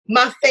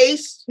my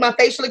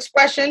facial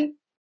expression,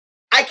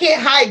 I can't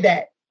hide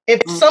that.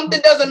 If something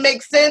doesn't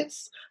make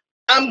sense,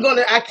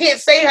 I can't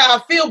say how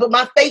I feel, but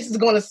my face is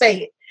going to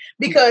say it,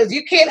 because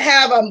you can't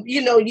have,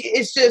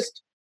 it's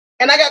just,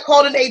 and I got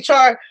called in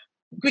HR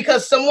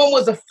because someone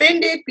was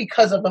offended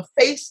because of a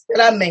face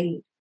that I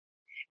made.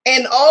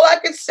 And all I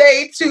could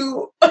say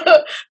to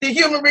the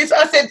human resource,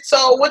 I said,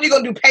 so what are you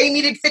going to do? Pay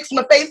me to fix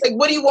my face? Like,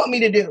 what do you want me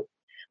to do?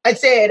 I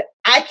said,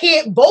 I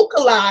can't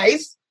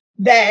vocalize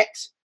that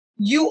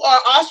you are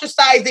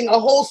ostracizing a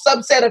whole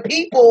subset of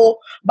people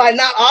by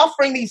not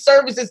offering these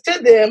services to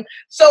them.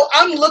 So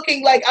I'm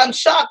looking like I'm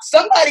shocked.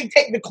 Somebody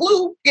take the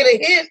clue, get a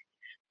hint.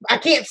 I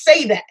can't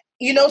say that,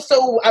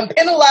 so I'm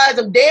penalized.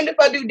 I'm damned if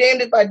I do,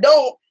 damned if I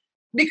don't.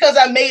 because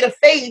I made a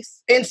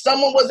face and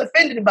someone was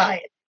offended by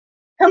it.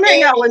 Come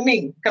hang out with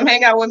me. Come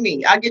hang out with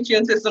me. I'll get you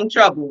into some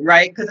trouble,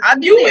 right? Because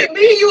you and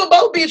me, you will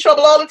both be in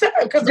trouble all the time.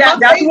 Because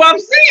that's what I'm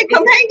saying.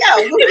 Come hang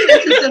out. We'll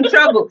get into some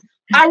trouble.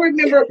 I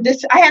remember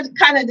this. I had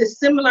kind of this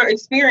similar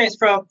experience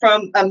from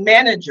a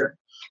manager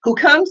who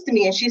comes to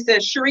me and she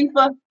says,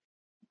 Sharifa,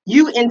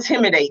 you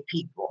intimidate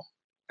people.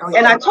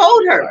 And I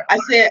told her, I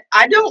said,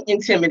 I don't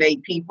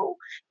intimidate people.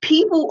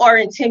 People are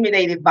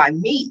intimidated by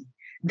me.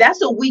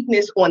 That's a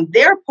weakness on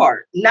their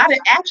part, not an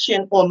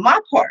action on my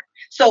part.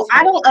 So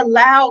I don't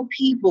allow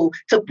people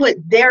to put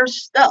their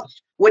stuff,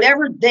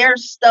 whatever their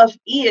stuff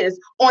is,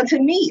 onto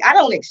me. I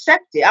don't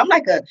accept it. I'm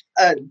like a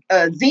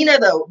Xena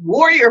the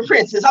warrior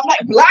princess. I'm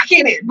like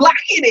blocking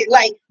it.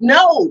 Like,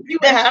 no,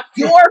 that's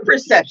your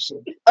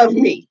perception of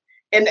me.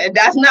 And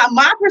that's not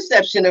my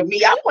perception of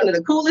me. I'm one of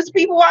the coolest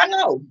people I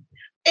know.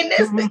 And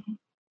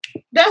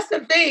that's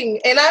the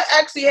thing. And I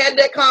actually had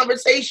that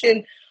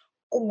conversation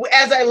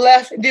as I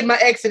left and did my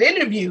exit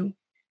interview.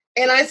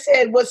 And I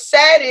said, what's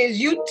sad is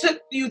you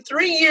took you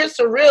 3 years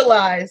to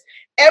realize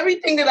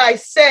everything that I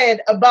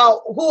said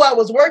about who I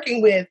was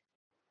working with.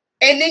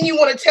 And then you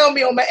want to tell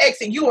me on my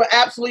exit, you were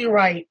absolutely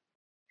right.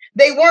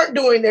 They weren't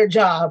doing their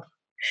job.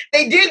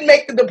 They did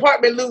make the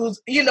department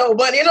lose,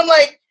 money. And I'm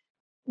like,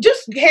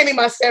 just hand me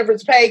my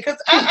severance pay because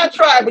I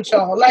tried with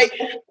y'all. Like,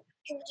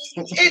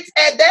 it's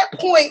at that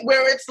point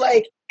where it's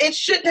like, it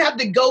shouldn't have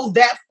to go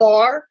that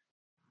far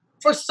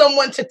for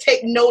someone to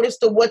take notice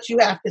to what you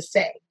have to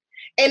say.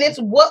 And it's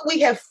what we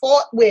have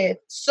fought with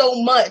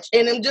so much.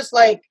 And I'm just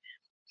like,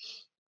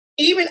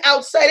 even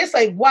outside, it's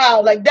like,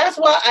 wow, like that's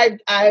why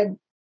I'm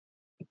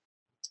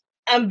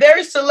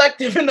very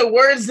selective in the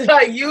words that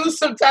I use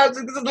sometimes.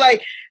 Because it's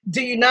like,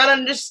 do you not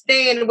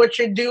understand what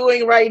you're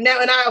doing right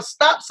now? And I'll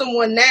stop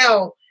someone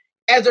now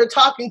as they're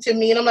talking to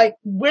me and I'm like,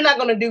 we're not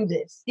going to do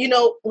this.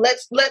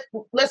 Let's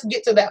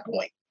get to that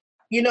point.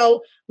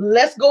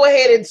 Let's go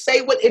ahead and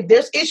say if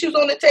there's issues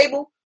on the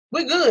table,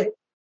 we're good.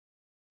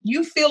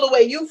 You feel the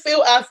way you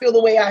feel, I feel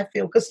the way I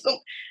feel. Because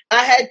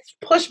I had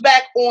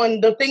pushback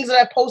on the things that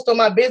I post on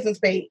my business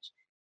page.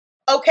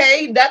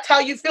 Okay, that's how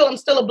you feel. I'm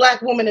still a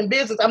Black woman in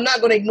business. I'm not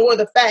going to ignore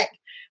the fact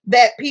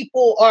that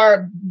people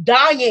are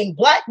dying.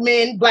 Black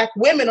men, Black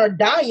women are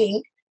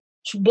dying.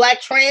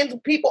 Black trans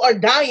people are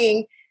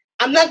dying.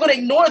 I'm not going to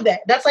ignore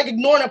that. That's like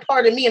ignoring a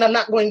part of me, and I'm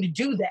not going to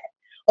do that.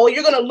 Oh,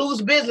 you're going to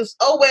lose business.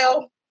 Oh,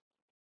 well,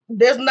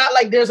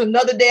 there's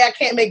another day I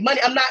can't make money.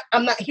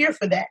 I'm not here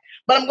for that.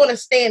 But I'm going to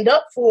stand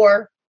up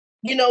for,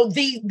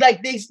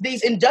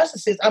 these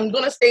injustices. I'm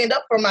going to stand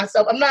up for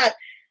myself.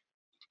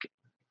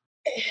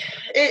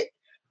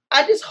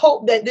 I just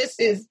hope that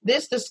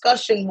this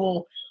discussion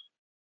will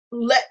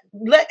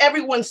let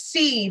everyone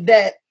see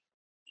that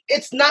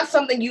it's not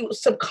something you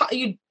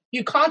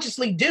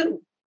consciously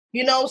do.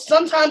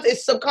 Sometimes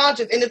it's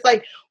subconscious and it's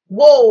like,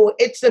 whoa,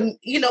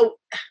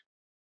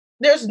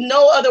 there's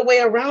no other way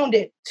around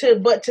it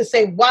but to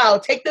say, wow,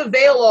 take the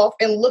veil off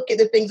and look at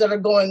the things that are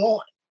going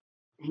on.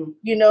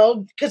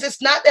 Mm-hmm. Because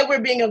it's not that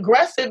we're being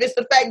aggressive. It's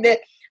the fact that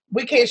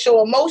we can't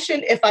show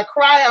emotion. If I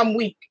cry, I'm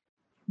weak.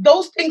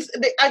 Those things,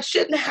 I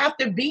shouldn't have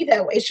to be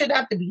that way. It shouldn't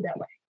have to be that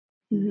way.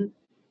 Mm-hmm.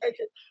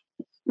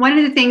 One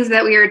of the things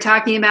that we were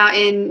talking about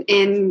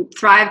in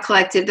Thrive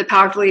Collective, the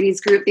Powerful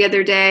Ladies group the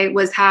other day,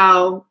 was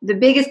how the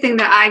biggest thing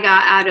that I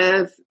got out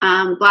of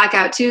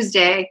Blackout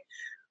Tuesday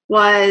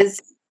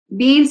was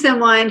being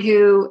someone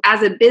who,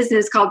 as a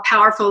business called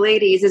Powerful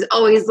Ladies, is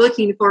always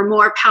looking for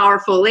more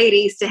powerful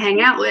ladies to hang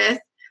out with.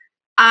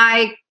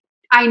 I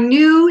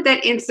knew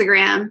that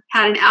Instagram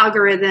had an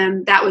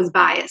algorithm that was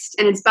biased,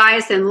 and it's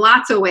biased in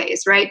lots of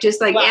ways, right?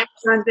 Just like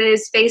Amazon's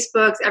is,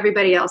 Facebook's,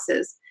 everybody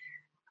else's.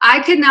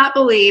 I could not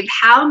believe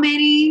how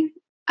many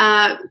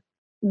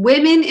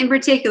women in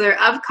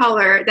particular of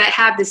color that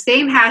have the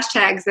same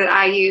hashtags that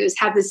I use,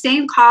 have the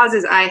same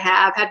causes I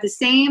have the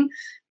same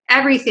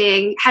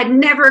everything, had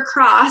never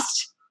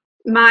crossed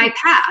my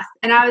path.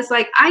 And I was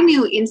like, I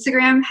knew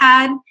Instagram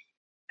had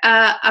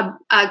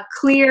a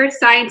clear,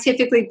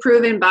 scientifically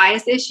proven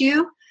bias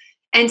issue.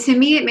 And to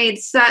me, it made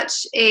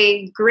such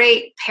a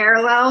great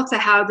parallel to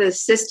how the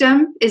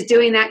system is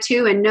doing that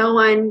too, and no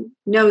one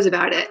knows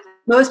about it.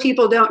 Most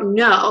people don't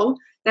know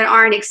that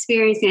aren't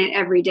experiencing it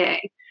every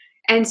day.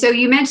 And so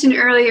you mentioned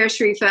earlier,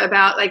 Sharifa,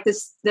 about like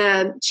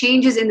the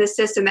changes in the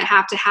system that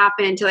have to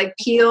happen to like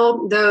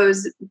peel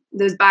those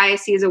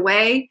biases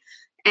away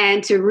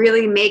and to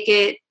really make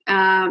it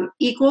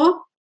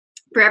equal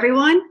for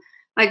everyone.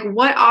 Like,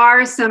 what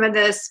are some of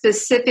the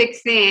specific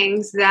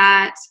things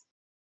that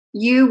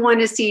you want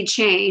to see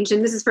change?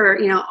 And this is for,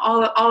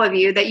 all of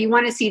you, that you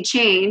want to see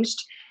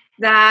changed,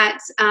 that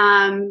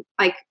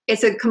like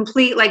it's a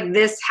complete, like,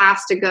 this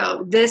has to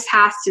go, this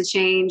has to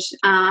change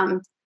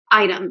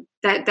item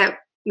that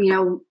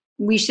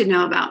we should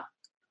know about.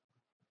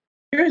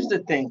 Here's the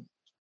thing.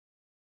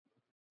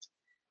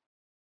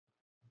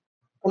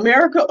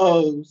 America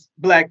owes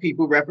Black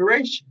people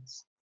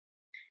reparations.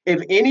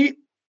 If any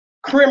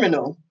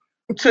criminal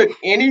took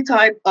any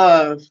type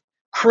of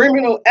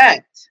criminal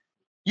act,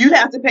 you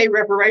have to pay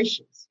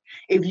reparations.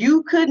 If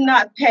you could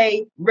not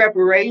pay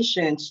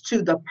reparations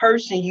to the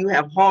person you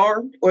have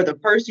harmed or the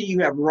person you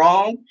have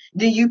wronged,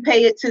 then you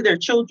pay it to their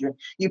children.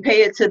 You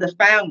pay it to the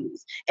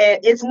families. And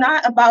it's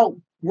not about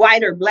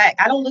white or black.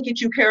 I don't look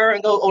at you, Kara,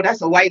 and go, oh,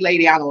 that's a white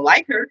lady, I don't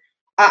like her.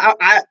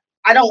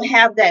 I don't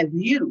have that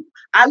view.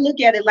 I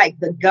look at it like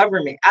the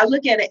government. I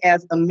look at it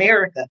as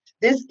America.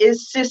 This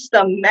is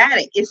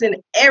systematic. It's in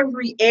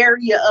every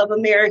area of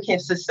American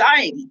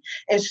society.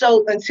 And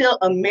so until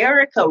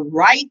America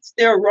rights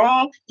their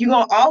wrong, you're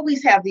going to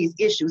always have these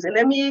issues. And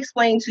let me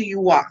explain to you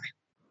why.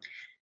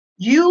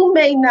 You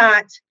may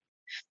not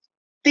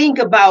think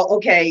about,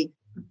 okay,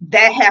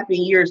 that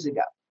happened years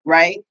ago,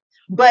 right?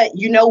 But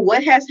you know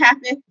what has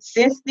happened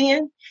since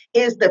then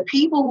is the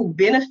people who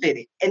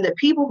benefited and the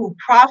people who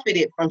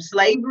profited from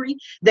slavery,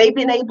 they've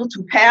been able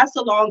to pass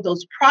along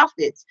those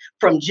profits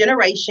from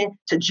generation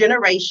to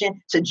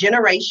generation to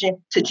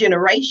generation to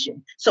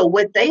generation. So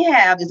what they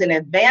have is an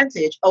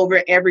advantage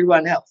over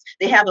everyone else.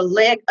 They have a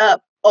leg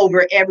up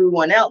over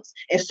everyone else.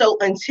 And so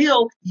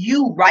until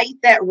you right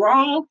that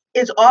wrong,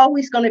 it's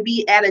always going to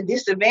be at a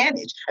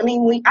disadvantage. I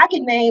mean, I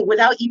can name,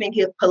 without even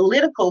get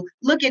political,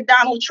 look at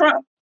Donald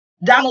Trump.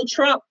 Donald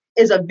Trump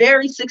is a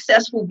very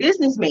successful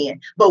businessman,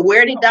 but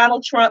where did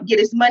Donald Trump get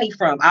his money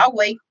from? I'll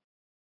wait.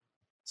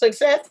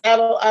 Success.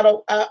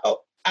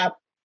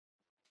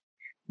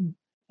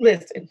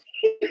 Listen,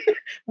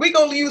 we're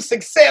going to use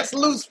success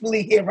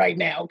loosely here right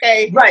now,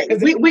 okay? Right.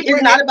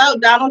 It's not about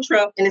Donald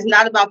Trump and it's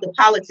not about the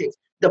politics.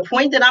 The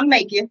point that I'm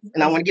making,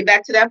 and I want to get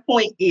back to that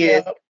point,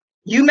 is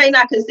you may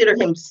not consider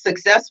him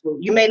successful.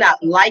 You may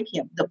not like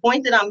him. The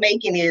point that I'm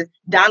making is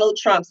Donald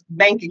Trump's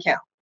bank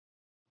account.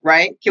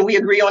 Right? Can we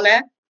agree on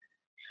that?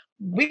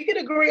 We can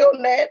agree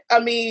on that. I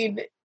mean,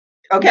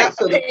 okay,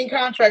 so paying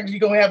contractors, you're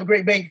going to have a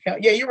great bank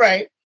account. Yeah, you're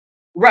right.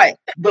 Right.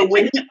 But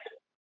when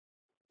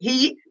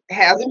he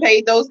hasn't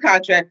paid those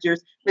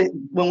contractors,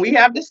 when we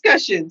have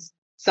discussions,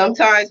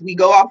 sometimes we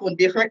go off on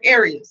different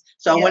areas.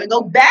 So I want to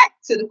go back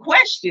to the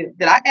question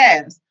that I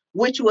asked,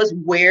 which was,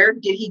 where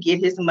did he get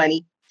his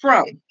money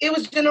from? It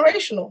was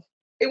generational.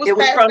 It was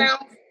passed down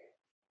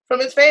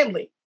from his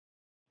family.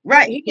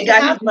 Right. He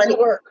got his money.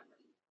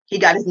 He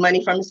got his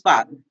money from his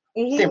father.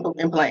 Simple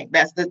and plain.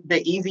 That's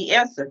the easy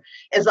answer.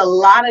 There's a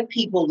lot of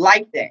people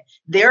like that.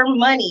 Their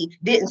money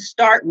didn't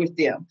start with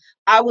them.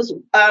 I was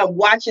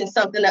watching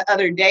something the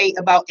other day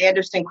about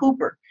Anderson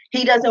Cooper.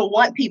 He doesn't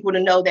want people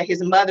to know that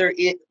his mother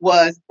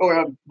was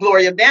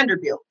Gloria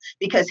Vanderbilt,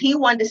 because he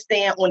wanted to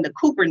stand on the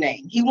Cooper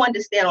name. He wanted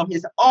to stand on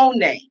his own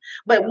name.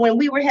 But when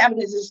we were having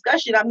this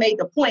discussion, I made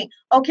the point,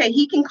 okay,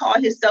 he can call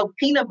himself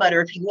Peanut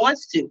Butter if he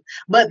wants to.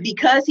 But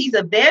because he's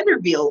a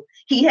Vanderbilt,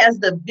 he has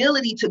the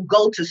ability to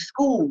go to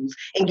schools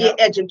and get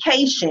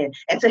education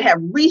and to have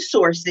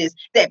resources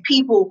that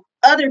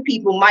other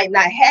people might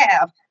not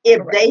have if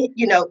they,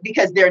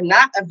 because they're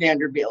not a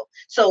Vanderbilt.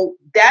 So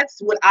that's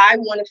what I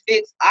want to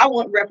fix. I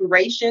want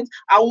reparations.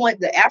 I want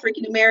the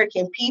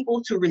African-American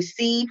people to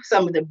receive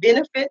some of the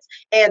benefits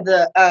and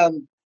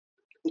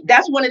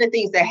that's one of the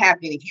things that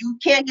happen. If you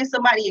can't get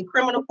somebody in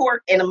criminal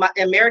court, and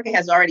America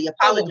has already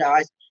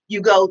apologized,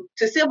 you go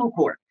to civil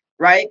court,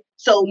 right?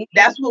 So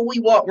that's what we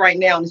want right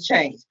now in this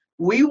change.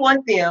 We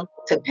want them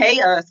to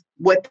pay us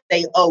what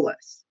they owe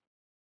us.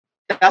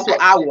 That's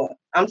what I want.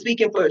 I'm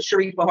speaking for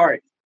Sharifa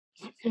Hardy.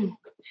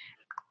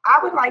 I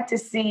would like to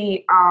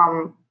see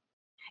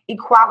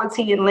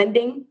equality in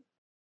lending.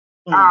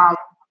 Mm.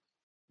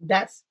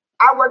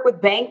 I work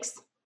with banks.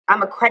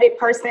 I'm a credit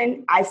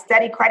person. I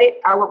study credit.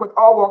 I work with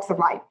all walks of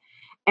life.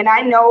 And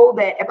I know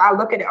that if I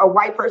look at a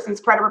white person's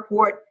credit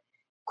report,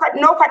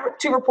 no credit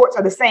two reports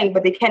are the same,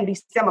 but they can be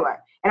similar.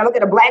 And I look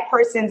at a black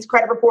person's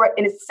credit report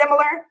and it's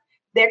similar.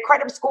 Their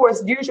credit score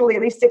is usually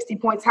at least 60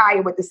 points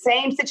higher with the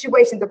same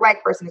situation the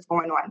black person is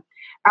going on.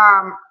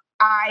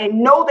 I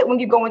know that when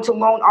you go into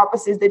loan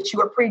offices that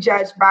you are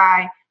prejudged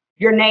by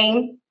your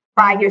name,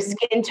 by your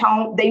skin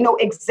tone. They know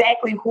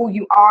exactly who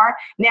you are.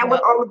 Now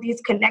with all of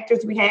these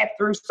connectors we have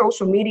through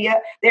social media,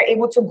 they're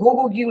able to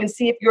Google you and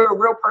see if you're a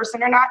real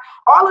person or not.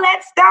 All of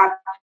that stuff,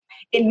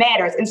 it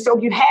matters. And so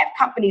you have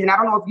companies, and I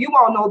don't know if you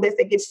all know this,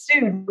 that get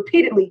sued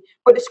repeatedly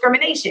for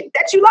discrimination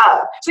that you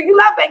love. So you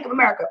love Bank of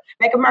America.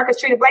 Bank of America's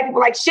treated black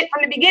people like shit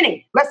from the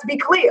beginning. Let's be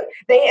clear.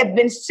 They have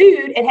been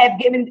sued and have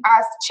given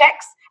us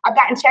checks. I've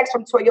gotten checks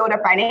from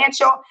Toyota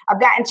Financial. I've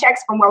gotten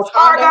checks from Wells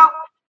Fargo,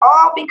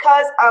 all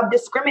because of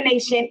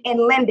discrimination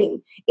in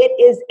lending. It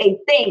is a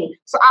thing.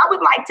 So I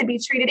would like to be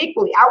treated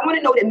equally. I want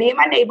to know that me and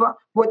my neighbor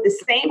bought the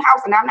same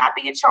house and I'm not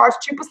being charged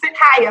 2%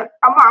 higher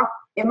a month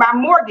in my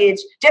mortgage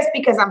just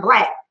because I'm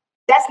black.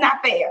 That's not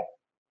fair.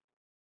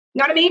 You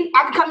know what I mean?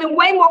 I could come in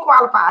way more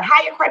qualified,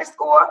 higher credit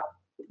score,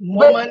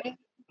 more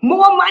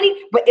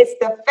money, but it's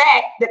the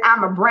fact that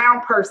I'm a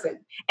brown person.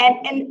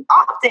 And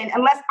often,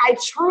 unless I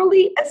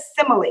truly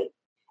assimilate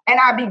and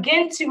I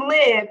begin to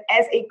live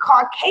as a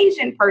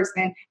Caucasian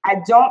person,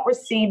 I don't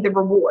receive the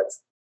rewards.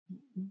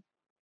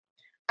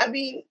 I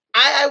mean,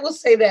 I will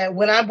say that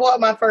when I bought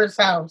my first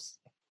house,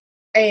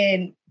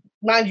 and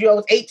mind you, I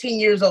was 18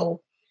 years old,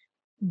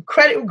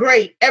 credit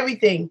great,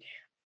 everything.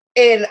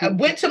 And I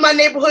went to my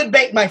neighborhood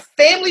bank, my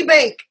family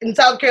bank in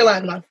South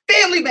Carolina, my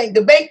family bank,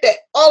 the bank that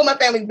all of my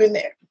family's been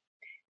there.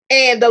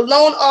 And the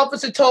loan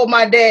officer told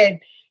my dad,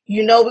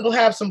 we're going to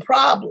have some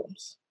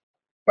problems,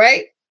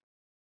 right?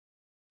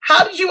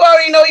 How did you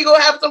already know you're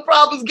going to have some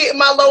problems getting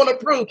my loan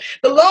approved?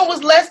 The loan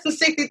was less than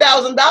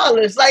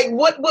 $60,000. Like,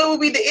 what would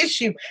be the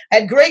issue? I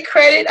had great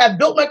credit. I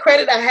built my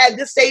credit. I had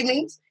the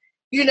savings,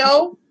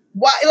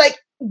 Why? Like,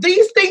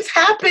 these things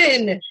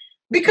happen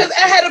because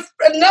I had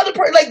another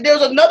person, like, there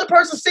was another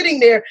person sitting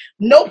there,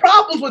 no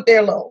problems with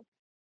their loan.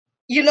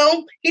 He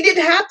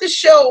didn't have to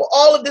show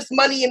all of this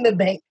money in the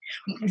bank.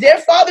 Their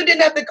father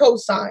didn't have to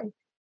co-sign.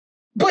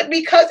 But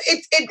because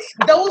it's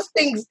those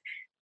things,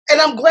 and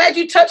I'm glad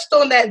you touched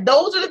on that,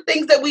 those are the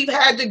things that we've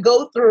had to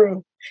go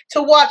through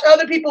to watch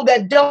other people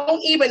that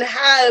don't even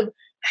have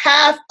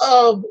half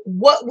of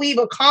what we've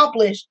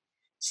accomplished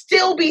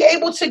still be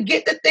able to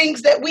get the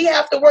things that we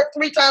have to work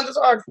 3 times as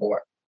hard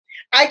for.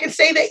 I can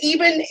say that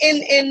even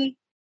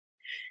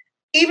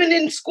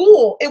in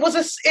school, it was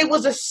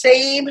the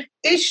same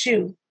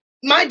issue.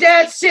 My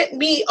dad sent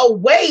me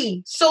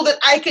away so that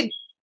I could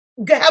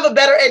have a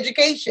better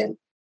education.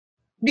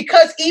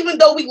 Because even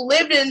though we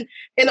lived in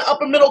an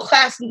upper middle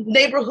class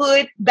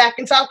neighborhood back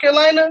in South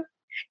Carolina,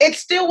 it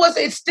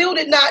still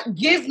did not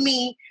give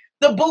me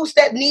the boost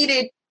that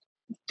needed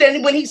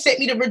then when he sent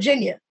me to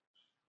Virginia,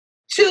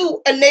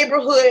 to a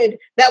neighborhood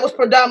that was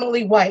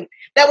predominantly white,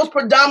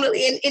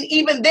 and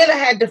even then I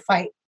had to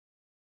fight.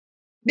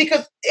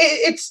 Because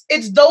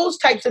it's those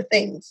types of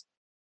things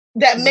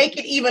that make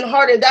it even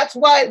harder. That's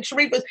why,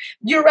 Sharifa,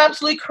 you're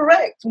absolutely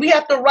correct. We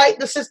have to right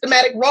the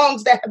systematic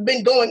wrongs that have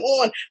been going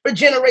on for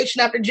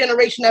generation after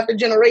generation after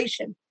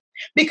generation.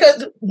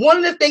 Because one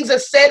of the things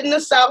that's said in the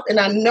South, and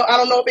I don't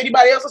know if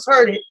anybody else has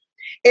heard it,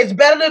 it's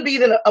better to be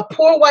than a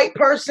poor white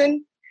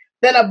person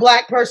than a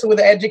black person with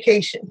an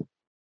education.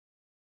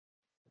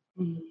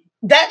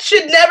 That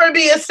should never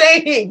be a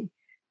saying.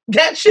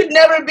 That should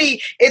never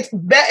be. It's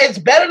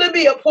better to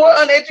be a poor,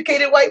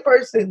 uneducated white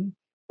person.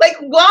 Like,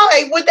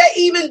 why would that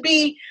even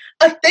be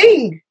a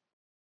thing?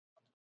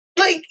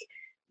 Like,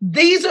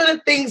 these are the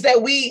things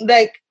that we,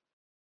 like.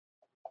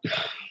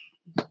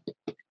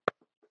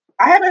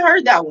 I haven't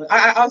heard that one.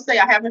 I'll say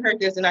I haven't heard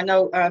this, and I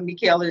know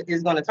Mikael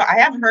is going to talk. I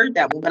haven't heard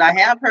that one, but I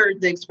have heard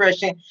the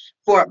expression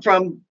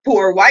from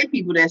poor white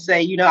people that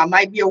say, I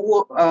might be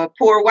a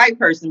poor white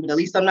person, but at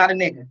least I'm not a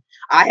nigga.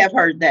 I have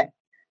heard that.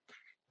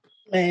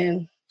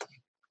 Man.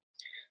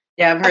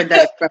 Yeah, I've heard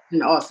that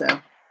expression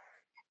also.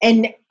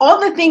 And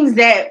all the things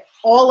that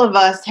all of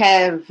us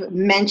have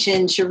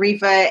mentioned,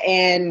 Sharifa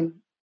and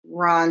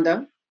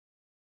Rhonda,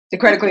 the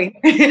credit queen,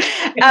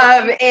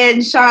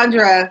 and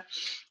Chandra,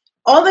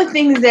 all the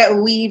things that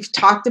we've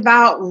talked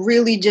about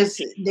really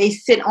they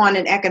sit on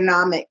an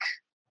economic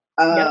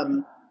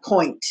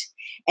point.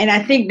 And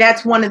I think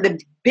that's one of the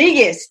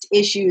biggest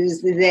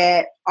issues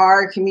that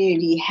our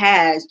community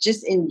has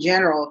just in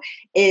general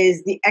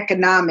is the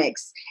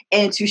economics.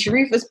 And to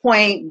Sharifa's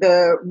point,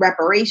 the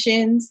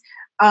reparations,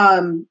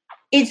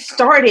 it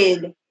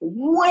started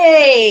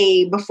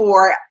way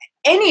before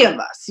any of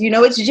us,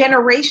 it's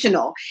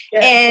generational. Yeah.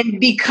 And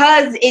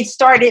because it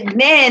started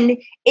then,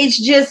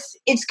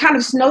 it's kind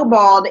of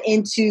snowballed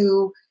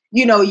into,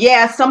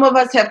 some of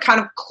us have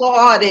kind of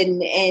clawed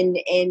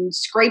and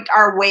scraped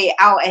our way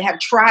out and have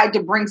tried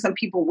to bring some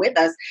people with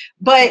us,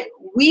 but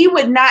we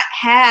would not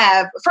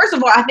have, first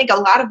of all, I think a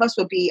lot of us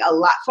would be a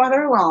lot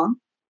farther along.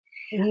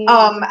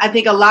 Mm-hmm. I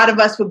think a lot of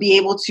us would be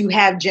able to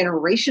have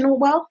generational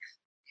wealth.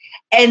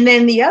 And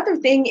then the other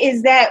thing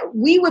is that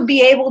we would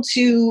be able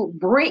to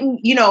bring,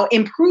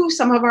 improve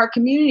some of our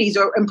communities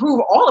or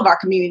improve all of our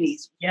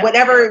communities,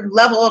 whatever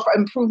level of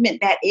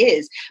improvement that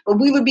is. But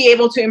we would be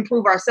able to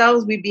improve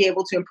ourselves. We'd be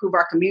able to improve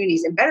our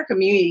communities, and better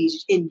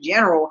communities in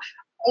general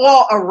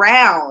all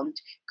around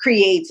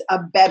creates a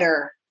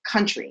better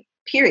country,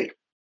 period.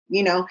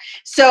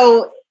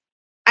 So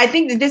I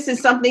think that this is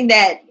something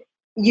that,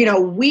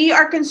 we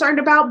are concerned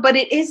about, but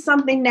it is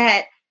something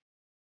that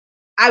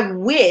I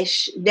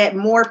wish that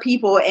more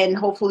people, and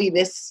hopefully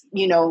this,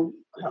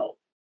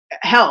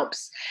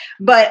 helps,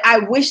 but I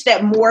wish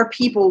that more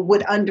people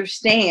would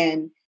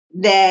understand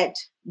that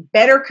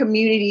better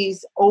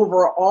communities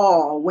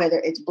overall, whether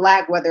it's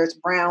Black, whether it's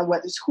brown,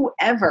 whether it's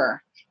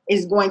whoever,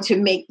 is going to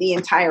make the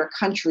entire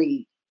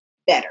country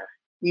better.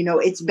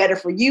 It's better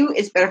for you,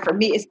 it's better for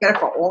me, it's better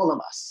for all of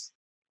us.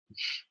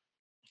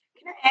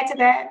 Can I add to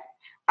that?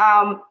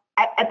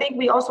 I think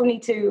we also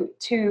need to,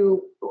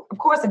 of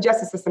course, the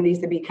justice system needs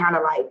to be kind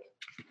of like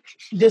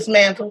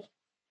dismantled,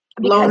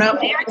 blown up.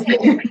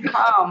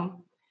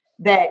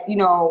 That,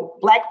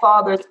 Black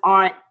fathers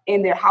aren't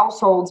in their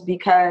households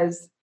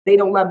because they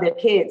don't love their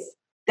kids.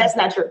 That's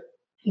not true.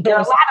 There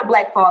are a lot of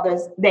Black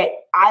fathers that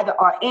either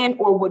are in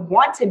or would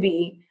want to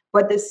be,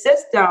 but the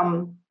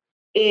system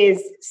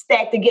is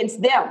stacked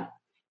against them.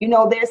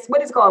 There's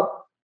what is called,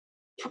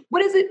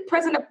 what is it?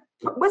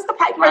 What's the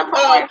pipeline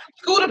program?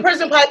 School to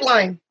prison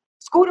pipeline.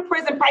 School to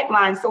prison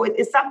pipeline. So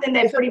it's something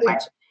that pretty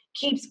much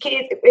keeps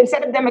kids,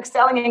 instead of them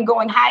excelling and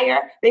going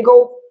higher, they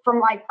go from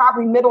like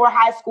probably middle or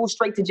high school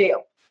straight to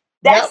jail.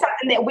 That's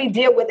something that we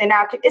deal with in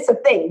our. It's a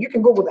thing. You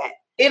can Google that.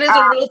 It is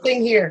a real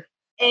thing here,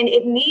 and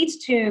it needs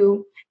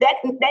to.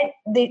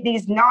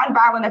 These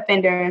nonviolent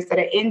offenders that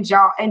are in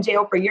jail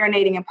for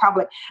urinating in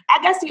public.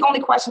 I guess the only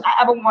question I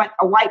ever want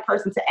a white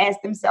person to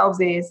ask themselves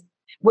is,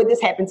 would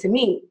this happen to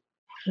me?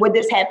 Would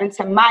this happen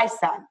to my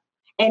son?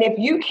 And if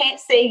you can't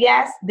say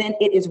yes, then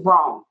it is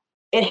wrong.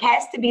 It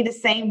has to be the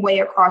same way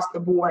across the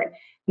board.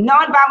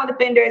 Nonviolent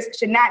offenders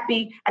should not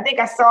be. I think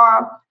I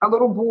saw a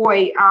little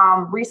boy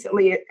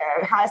recently, a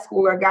high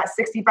schooler, got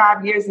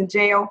 65 years in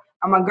jail.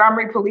 A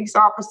Montgomery police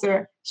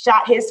officer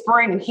shot his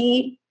friend and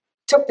he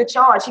took the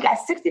charge. He got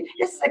 60.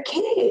 This is a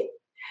kid.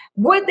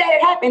 Would that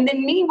have happened?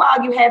 Then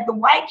meanwhile, you have the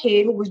white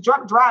kid who was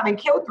drunk driving,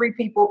 killed 3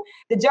 people.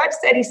 The judge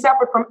said he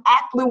suffered from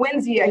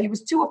affluenza. He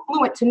was too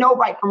affluent to know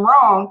right from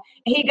wrong,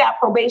 and he got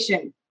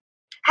probation.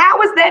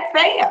 How is that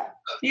fair?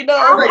 You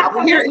know,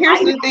 here's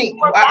the thing.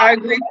 I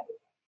agree.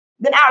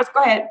 Then Iris,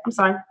 go ahead. I'm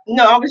sorry.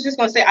 No, I was just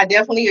going to say I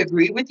definitely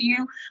agree with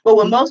you. But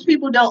what most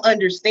people don't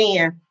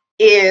understand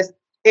is,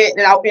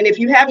 and if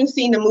you haven't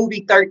seen the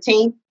movie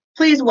 13,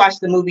 please watch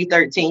the movie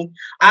 13.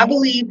 I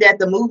believe that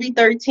the movie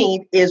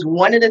 13 is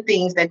one of the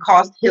things that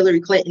cost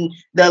Hillary Clinton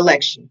the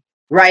election,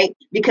 right?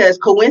 Because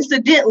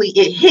coincidentally,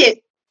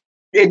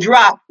 it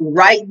dropped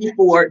right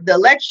before the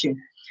election.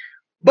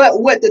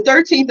 But what the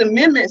 13th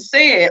Amendment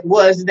said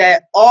was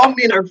that all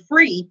men are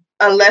free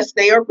unless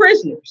they are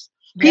prisoners.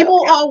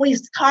 People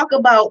always talk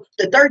about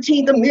the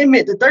 13th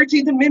Amendment. The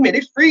 13th Amendment,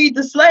 it freed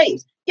the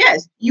slaves.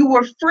 Yes, you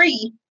were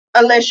free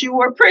unless you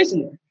were a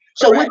prisoner.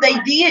 So what they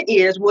did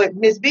is, what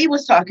Ms. B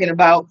was talking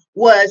about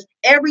was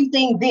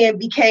everything then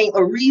became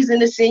a reason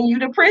to send you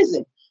to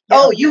prison. Yeah.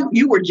 Oh,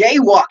 you were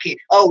jaywalking.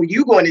 Oh,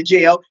 you going to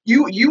jail.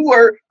 You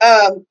were,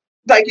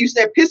 like you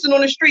said, pissing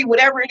on the street,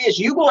 whatever it is,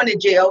 you going to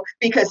jail,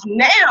 because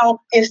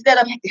now instead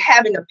of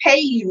having to pay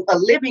you a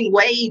living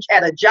wage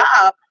at a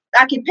job,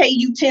 I can pay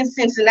you 10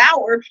 cents an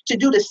hour to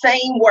do the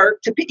same work.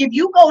 If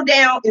you go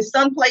down in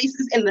some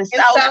places in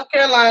South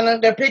Carolina,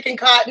 they're picking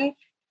cotton,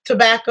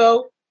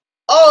 tobacco,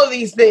 all of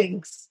these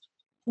things.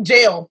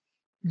 Jail,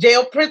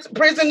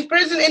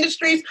 prison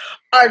industries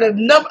are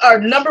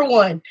number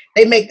one.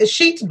 They make the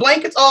sheets,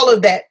 blankets, all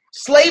of that.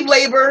 Slave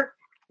labor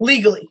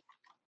legally.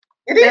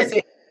 That's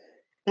it.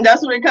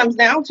 That's what it comes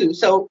down to.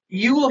 So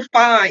you will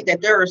find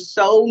that there are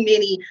so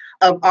many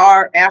of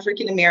our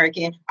African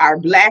American, our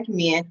Black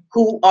men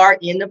who are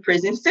in the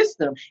prison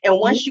system. And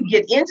once you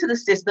get into the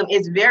system,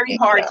 it's very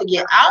hard to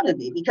get out of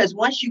it, because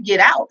once you get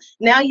out,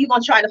 now you're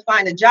going to try to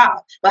find a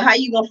job. But how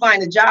you going to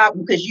find a job?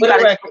 Because you got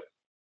to.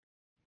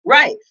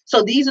 Right.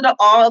 So these are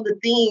all the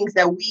things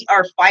that we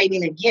are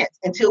fighting against.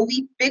 Until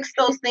we fix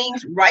those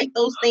things, right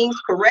those things,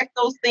 correct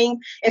those things.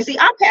 And see,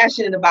 I'm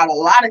passionate about a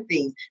lot of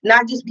things,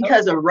 not just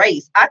because of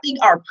race. I think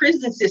our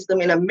prison system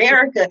in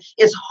America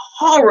is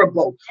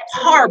horrible,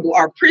 horrible.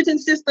 Our prison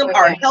system,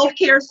 our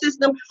healthcare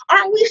system,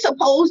 aren't we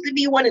supposed to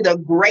be one of the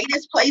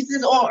greatest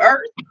places on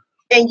earth?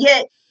 And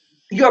yet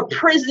your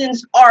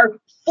prisons are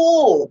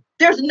full.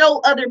 There's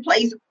no other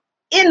place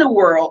in the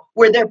world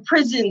where their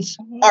prisons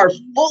are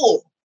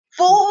full.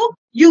 Full?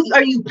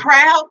 Are you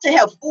proud to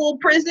have full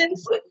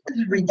prisons? This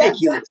is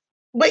ridiculous.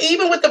 But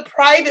even with the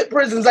private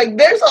prisons, like,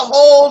 there's a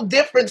whole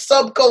different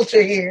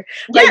subculture here.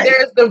 Like,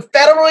 there's the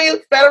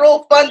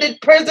federal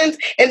funded prisons,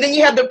 and then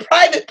you have the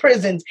private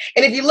prisons.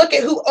 And if you look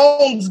at who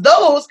owns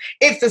those,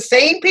 it's the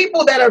same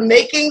people that are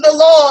making the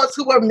laws,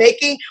 who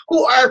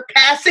are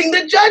passing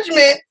the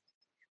judgment,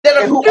 that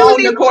are who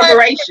own the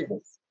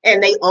corporations.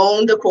 And they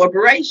own the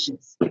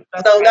corporations.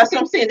 So that's what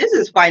I'm saying. This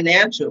is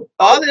financial.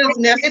 All that is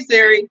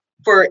necessary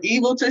for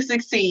evil to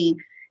succeed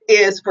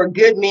is for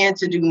good men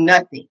to do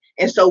nothing.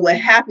 And so what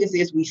happens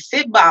is we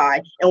sit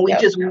by and we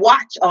just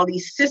watch all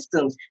these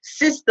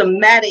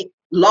systematic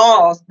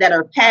laws that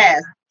are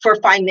passed for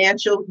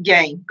financial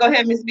gain. Go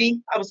ahead, Ms.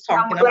 B. I was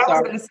talking. What I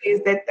was going to say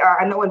is that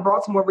I know in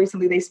Baltimore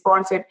recently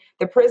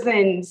the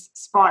prisons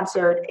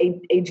sponsored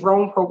a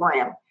drone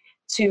program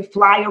to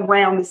fly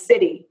around the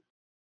city.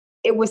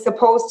 It was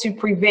supposed to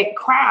prevent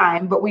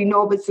crime, but we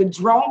know if it's a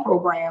drone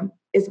program,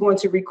 it's going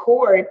to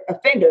record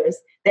offenders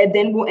that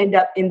then will end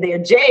up in their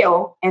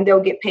jail, and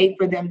they'll get paid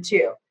for them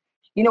too.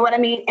 You know what I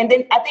mean? And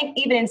then I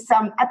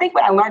think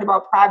what I learned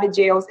about private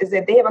jails is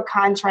that they have a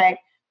contract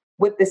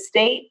with the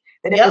state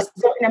that if a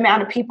certain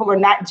amount of people are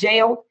not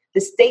jailed,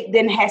 the state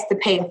then has to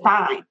pay a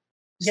fine.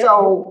 Yep.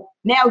 So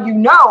now you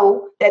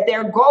know that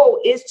their goal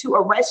is to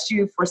arrest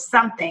you for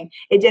something.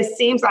 It just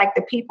seems like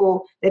the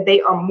people that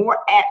they are more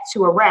apt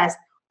to arrest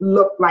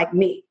look like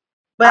me.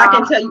 But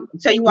I can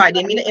tell you why. I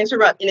didn't mean to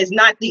interrupt. And it's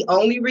not the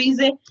only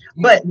reason,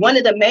 but one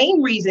of the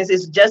main reasons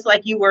is just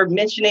like you were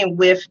mentioning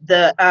with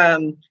the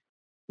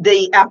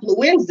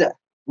affluenza,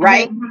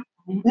 right?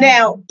 Mm-hmm.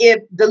 Now,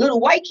 if the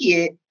little white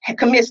kid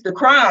commits the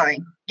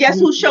crime, guess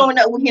who's showing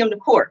up with him to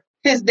court?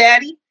 His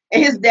daddy.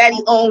 And his daddy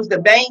owns the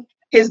bank.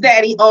 His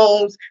daddy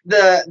owns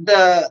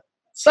the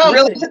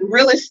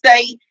real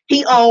estate.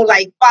 He owned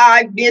like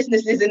 5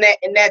 businesses in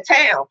that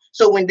town.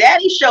 So when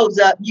daddy shows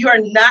up,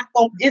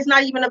 it's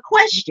not even a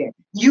question.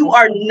 You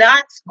are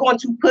not going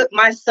to put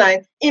my son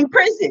in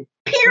prison,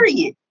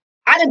 period.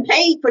 I done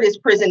paid for this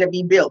prison to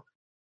be built.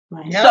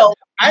 Yep. So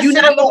I you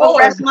sit not on the gonna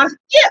board. arrest my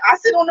I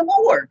sit on the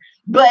board.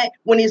 But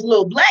when these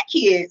little black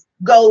kids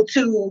go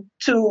to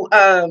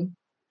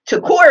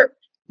court,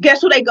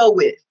 guess who they go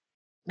with?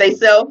 They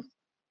self.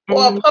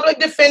 Or a public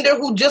defender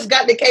who just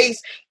got the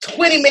case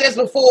 20 minutes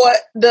before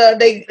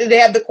they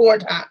have the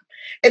court time.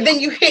 And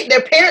then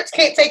their parents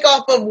can't take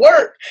off of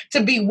work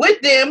to be with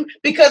them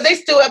because they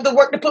still have to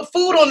work to put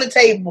food on the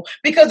table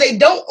because they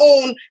don't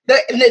own the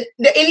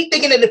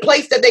anything in the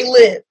place that they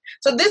live.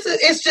 So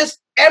it's just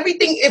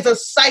everything is a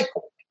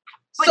cycle.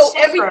 So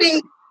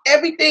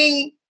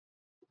everything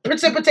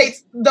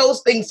precipitates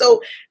those things.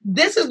 So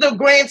this is the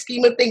grand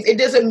scheme of things. It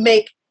doesn't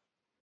make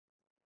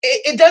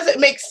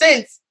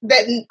sense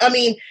that, I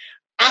mean,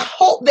 I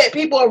hope that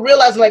people are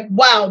realizing, like,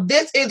 wow,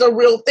 this is a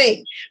real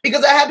thing.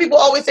 Because I have people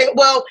always say,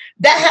 well,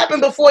 that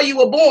happened before you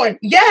were born.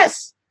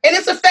 Yes, and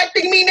it's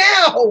affecting me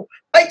now.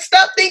 Like,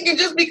 stop thinking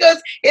just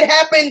because it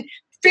happened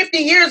 50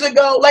 years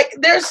ago. Like,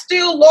 there's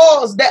still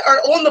laws that are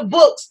on the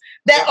books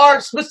that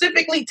are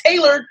specifically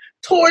tailored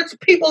towards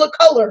people of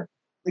color.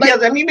 Yeah,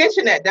 let me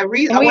mention that. The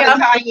reason I want to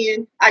tie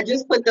in, I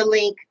just put the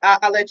link.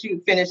 I'll let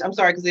you finish. I'm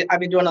sorry because I've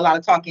been doing a lot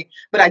of talking,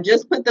 but I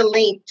just put the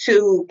link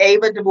to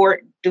Ava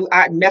DuVour.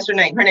 I mess her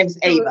name. Her name is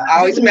Ava. I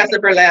always mess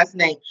up her last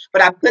name,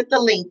 but I put the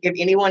link. If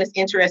anyone is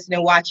interested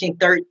in watching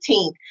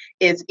 13th,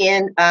 it's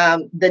in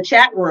the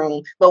chat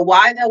room. But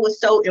why that was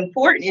so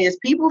important is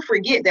people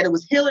forget that it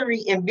was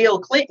Hillary and Bill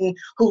Clinton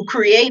who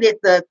created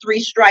the 3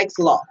 strikes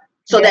law.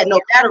 So that no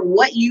matter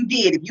what you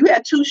did, if you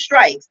had 2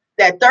 strikes,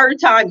 that third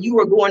time you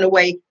were going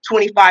away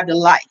 25 to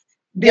life.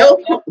 Bill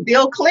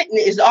Clinton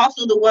is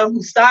also the one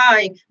who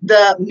signed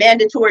the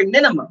mandatory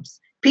minimums.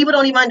 People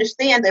don't even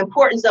understand the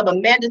importance of a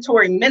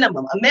mandatory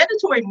minimum. A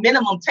mandatory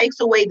minimum takes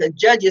away the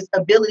judge's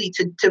ability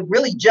to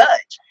really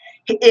judge.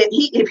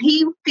 If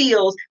he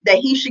feels that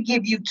he should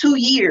give you 2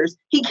 years,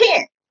 he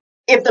can't.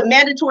 If the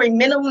mandatory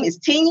minimum is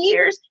 10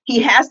 years, he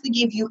has to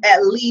give you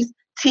at least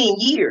 10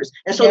 years.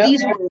 And so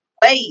these were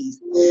ways,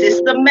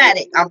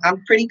 systematic.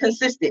 I'm pretty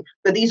consistent,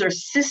 but these are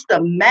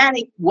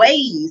systematic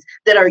ways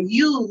that are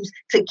used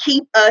to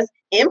keep us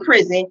in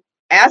prison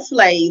as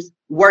slaves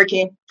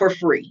working for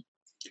free.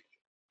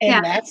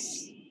 And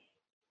that's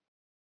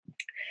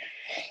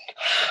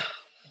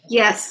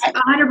yes,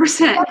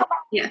 100%.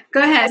 Yeah,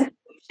 go ahead.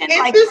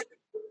 Like,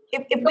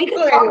 if we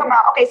could talk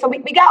about, okay, so we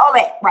got all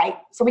that, right?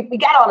 So we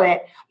got all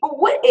that. But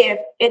what if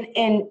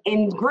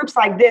in groups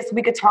like this,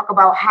 we could talk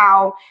about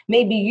how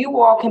maybe you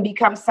all can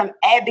become some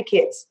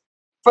advocates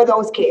for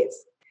those kids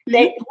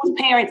whose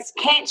parents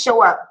can't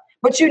show up,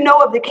 but you know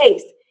of the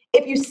case.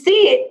 If you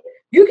see it,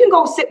 you can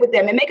go sit with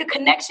them and make a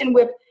connection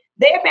with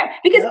their family.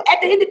 Because at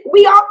the end,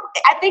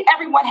 I think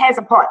everyone has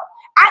a part.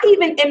 I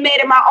even am mad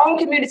at my own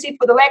community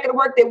for the lack of the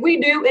work that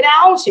we do in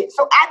our own shit.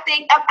 So I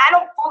think I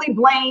don't fully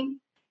blame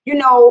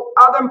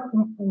other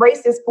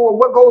races for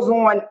what goes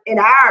on in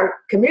our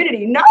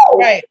community. No.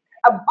 Right.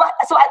 But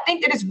so I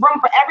think that there's room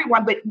for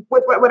everyone. But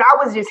with what I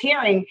was just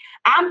hearing,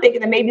 I'm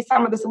thinking that maybe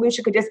some of the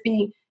solution could just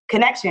be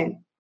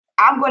connection.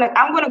 I'm gonna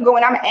go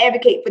and I'm gonna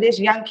advocate for this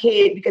young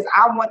kid because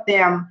I want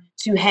them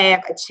to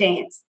have a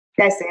chance.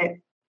 That's it.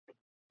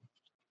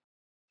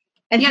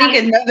 I think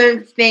another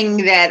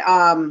thing that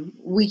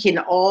we can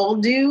all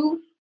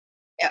do,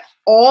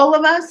 all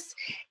of us,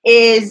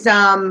 is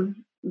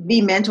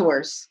be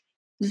mentors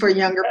for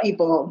younger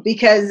people,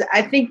 because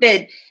I think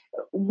that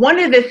one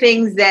of the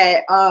things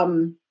that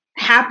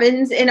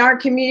happens in our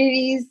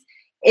communities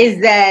is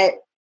that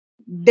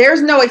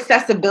there's no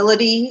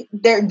accessibility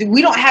there.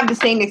 We don't have the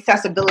same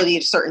accessibility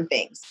to certain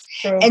things.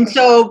 Sure. And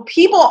so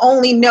people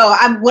only know,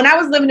 when I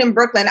was living in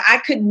Brooklyn, I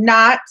could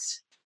not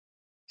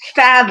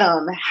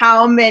fathom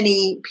how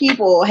many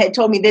people had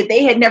told me that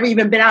they had never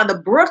even been out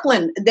of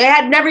Brooklyn. They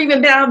had never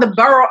even been out of the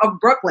borough of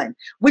Brooklyn,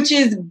 which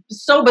is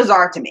so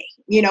bizarre to me,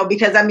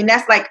 because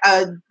that's like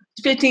a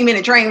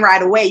 15-minute train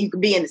ride away. You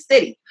could be in the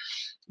city.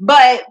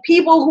 But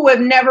people who have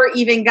never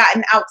even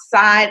gotten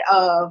outside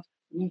of,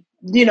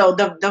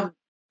 the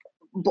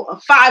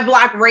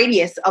 5-block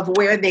radius of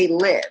where they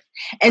live.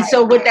 And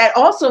so what that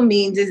also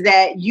means is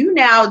that you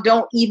now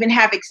don't even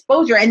have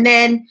exposure. And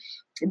then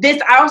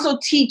I also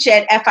teach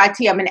at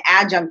FIT. I'm an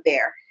adjunct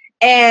there.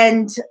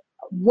 And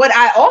what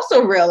I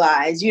also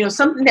realized,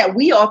 something that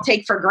we all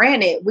take for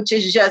granted, which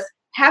is just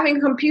having a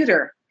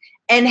computer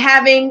and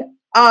having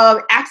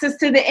access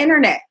to the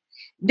internet.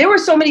 There were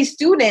so many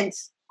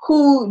students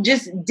who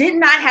just did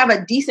not have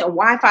a decent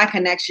Wi-Fi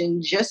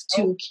connection just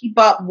to keep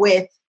up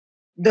with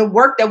the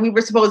work that we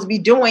were supposed to be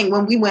doing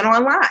when we went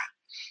online.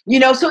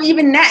 So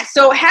even that,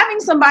 so having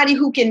somebody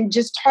who can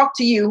just talk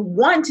to you,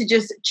 to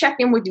just check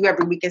in with you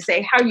every week and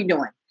say, how are you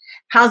doing?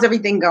 How's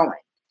everything going?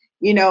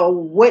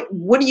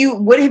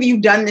 What have you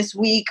done this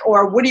week?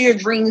 Or what are your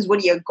dreams? What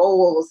are your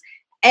goals?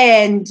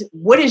 And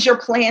what is your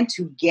plan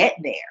to get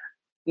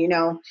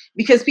there?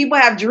 Because people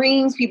have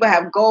dreams, people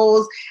have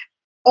goals.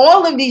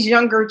 All of these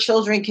younger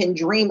children can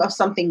dream of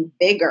something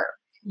bigger.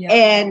 Yeah.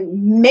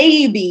 And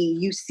maybe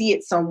you see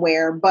it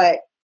somewhere, but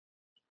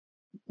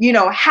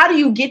how do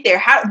you get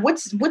there?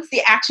 What's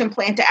the action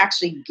plan to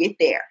actually get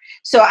there?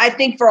 So I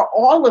think for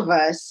all of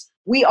us,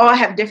 we all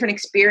have different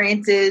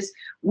experiences.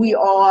 We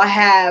all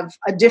have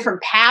a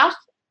different path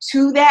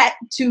to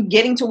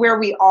getting to where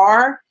we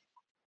are.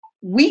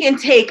 We can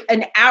take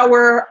an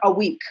hour a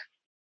week.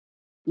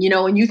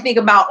 When you think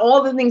about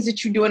all the things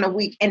that you do in a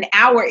week, an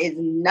hour is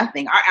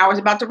nothing. Our hour's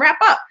about to wrap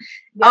up.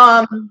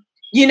 Yeah.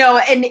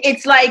 And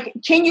it's like,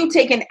 can you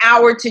take an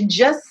hour to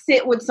just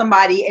sit with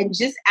somebody and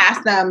just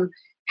ask them,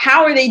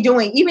 how are they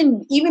doing?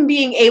 Even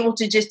being able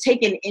to just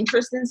take an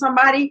interest in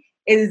somebody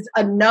is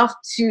enough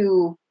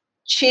to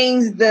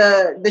change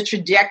the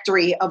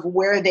trajectory of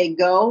where they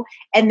go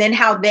and then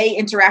how they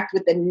interact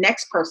with the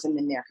next person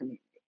in their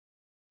community.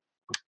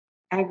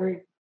 I agree.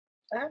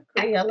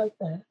 I like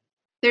that.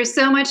 There's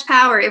so much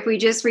power if we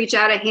just reach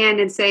out a hand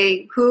and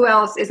say, who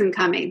else isn't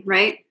coming,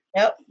 right?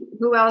 Yep.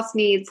 Who else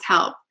needs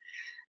help?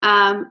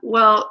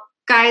 Well,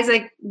 guys,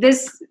 like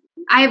this,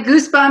 I have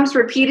goosebumps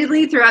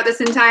repeatedly throughout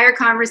this entire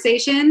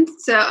conversation.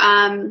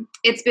 So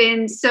it's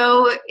been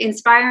so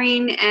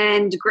inspiring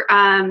and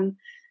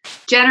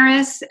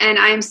generous. And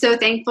I'm so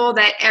thankful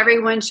that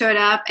everyone showed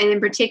up, and in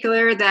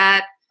particular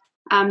that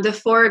the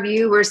four of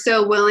you were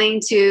so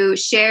willing to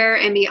share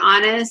and be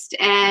honest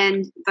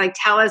and like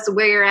tell us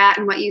where you're at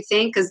and what you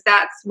think, because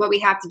that's what we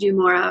have to do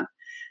more of.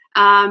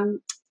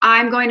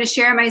 I'm going to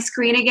share my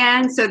screen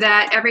again so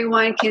that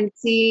everyone can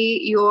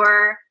see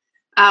your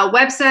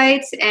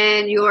websites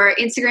and your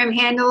Instagram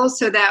handles,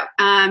 so that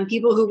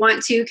people who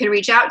want to can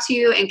reach out to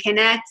you and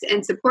connect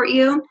and support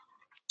you.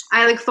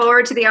 I look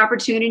forward to the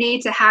opportunity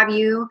to have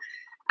you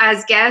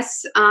as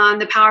guests on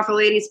the Powerful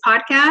Ladies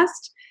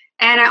podcast.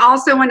 And I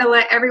also want to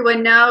let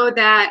everyone know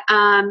that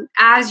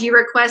as you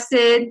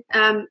requested,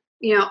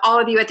 all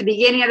of you at the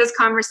beginning of this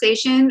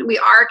conversation, we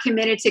are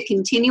committed to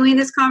continuing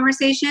this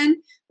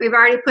conversation. We've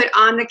already put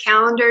on the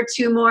calendar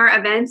 2 more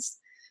events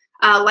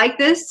like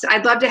this.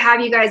 I'd love to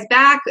have you guys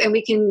back, and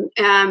we can,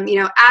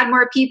 add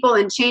more people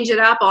and change it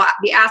up. I'll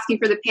be asking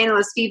for the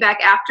panelists' feedback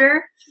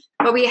after,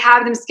 but we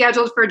have them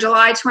scheduled for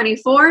July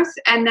 24th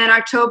and then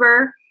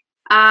October,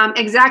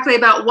 exactly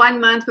about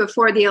 1 month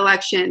before the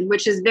election,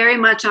 which is very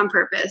much on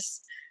purpose.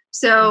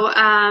 So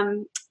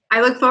I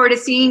look forward to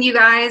seeing you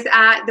guys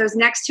at those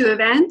next 2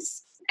 events.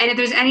 And if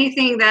there's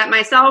anything that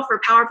myself or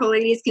Powerful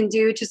Ladies can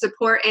do to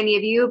support any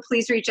of you,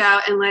 please reach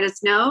out and let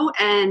us know.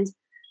 And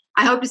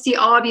I hope to see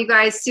all of you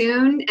guys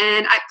soon.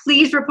 And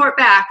please report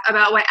back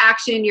about what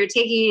action you're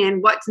taking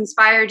and what's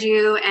inspired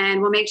you,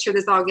 and we'll make sure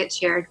this all gets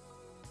shared.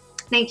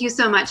 Thank you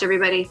so much,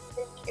 everybody.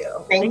 Thank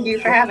you. Thank you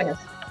for having us.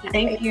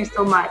 Thank you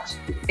so much.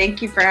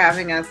 Thank you for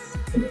having us.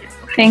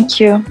 Thank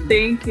you.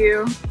 Thank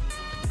you.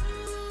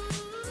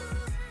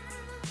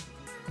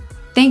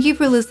 Thank you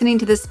for listening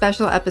to this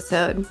special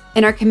episode.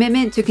 In our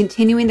commitment to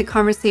continuing the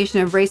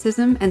conversation of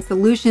racism and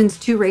solutions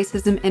to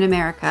racism in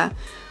America,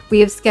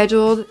 we have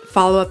scheduled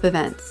follow-up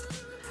events.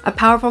 A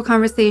Powerful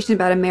Conversation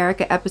About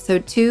America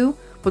Episode 2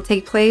 will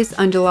take place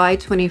on July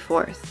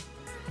 24th.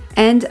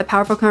 And A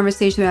Powerful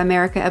Conversation About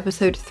America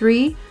Episode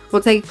 3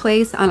 will take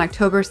place on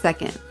October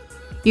 2nd.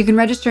 You can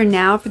register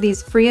now for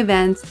these free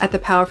events at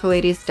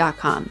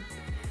thepowerfulladies.com.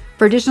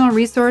 For additional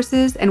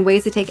resources and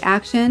ways to take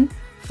action,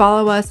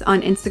 follow us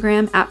on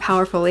Instagram at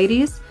Powerful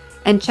Ladies,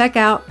 and check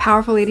out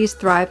Powerful Ladies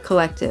Thrive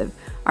Collective,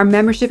 our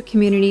membership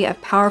community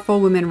of powerful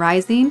women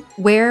rising,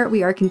 where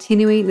we are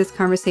continuing this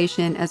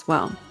conversation as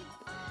well.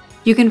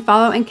 You can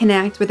follow and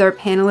connect with our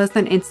panelists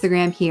on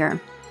Instagram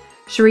here.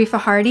 Sharifa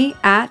Hardy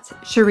at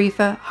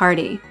Sharifa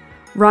Hardy.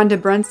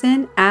 Rhonda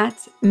Brunson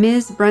at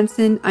Ms.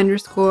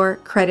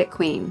 Brunson_Credit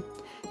Queen.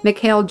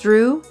 Mikhail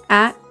Drew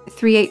at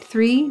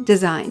 383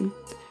 Design.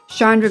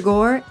 Chandra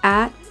Gore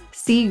at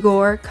C.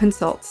 Gore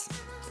Consults.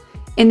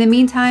 In the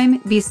meantime,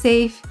 be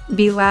safe,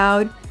 be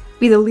loud,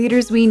 be the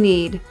leaders we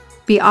need,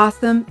 be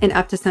awesome and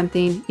up to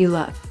something you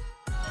love.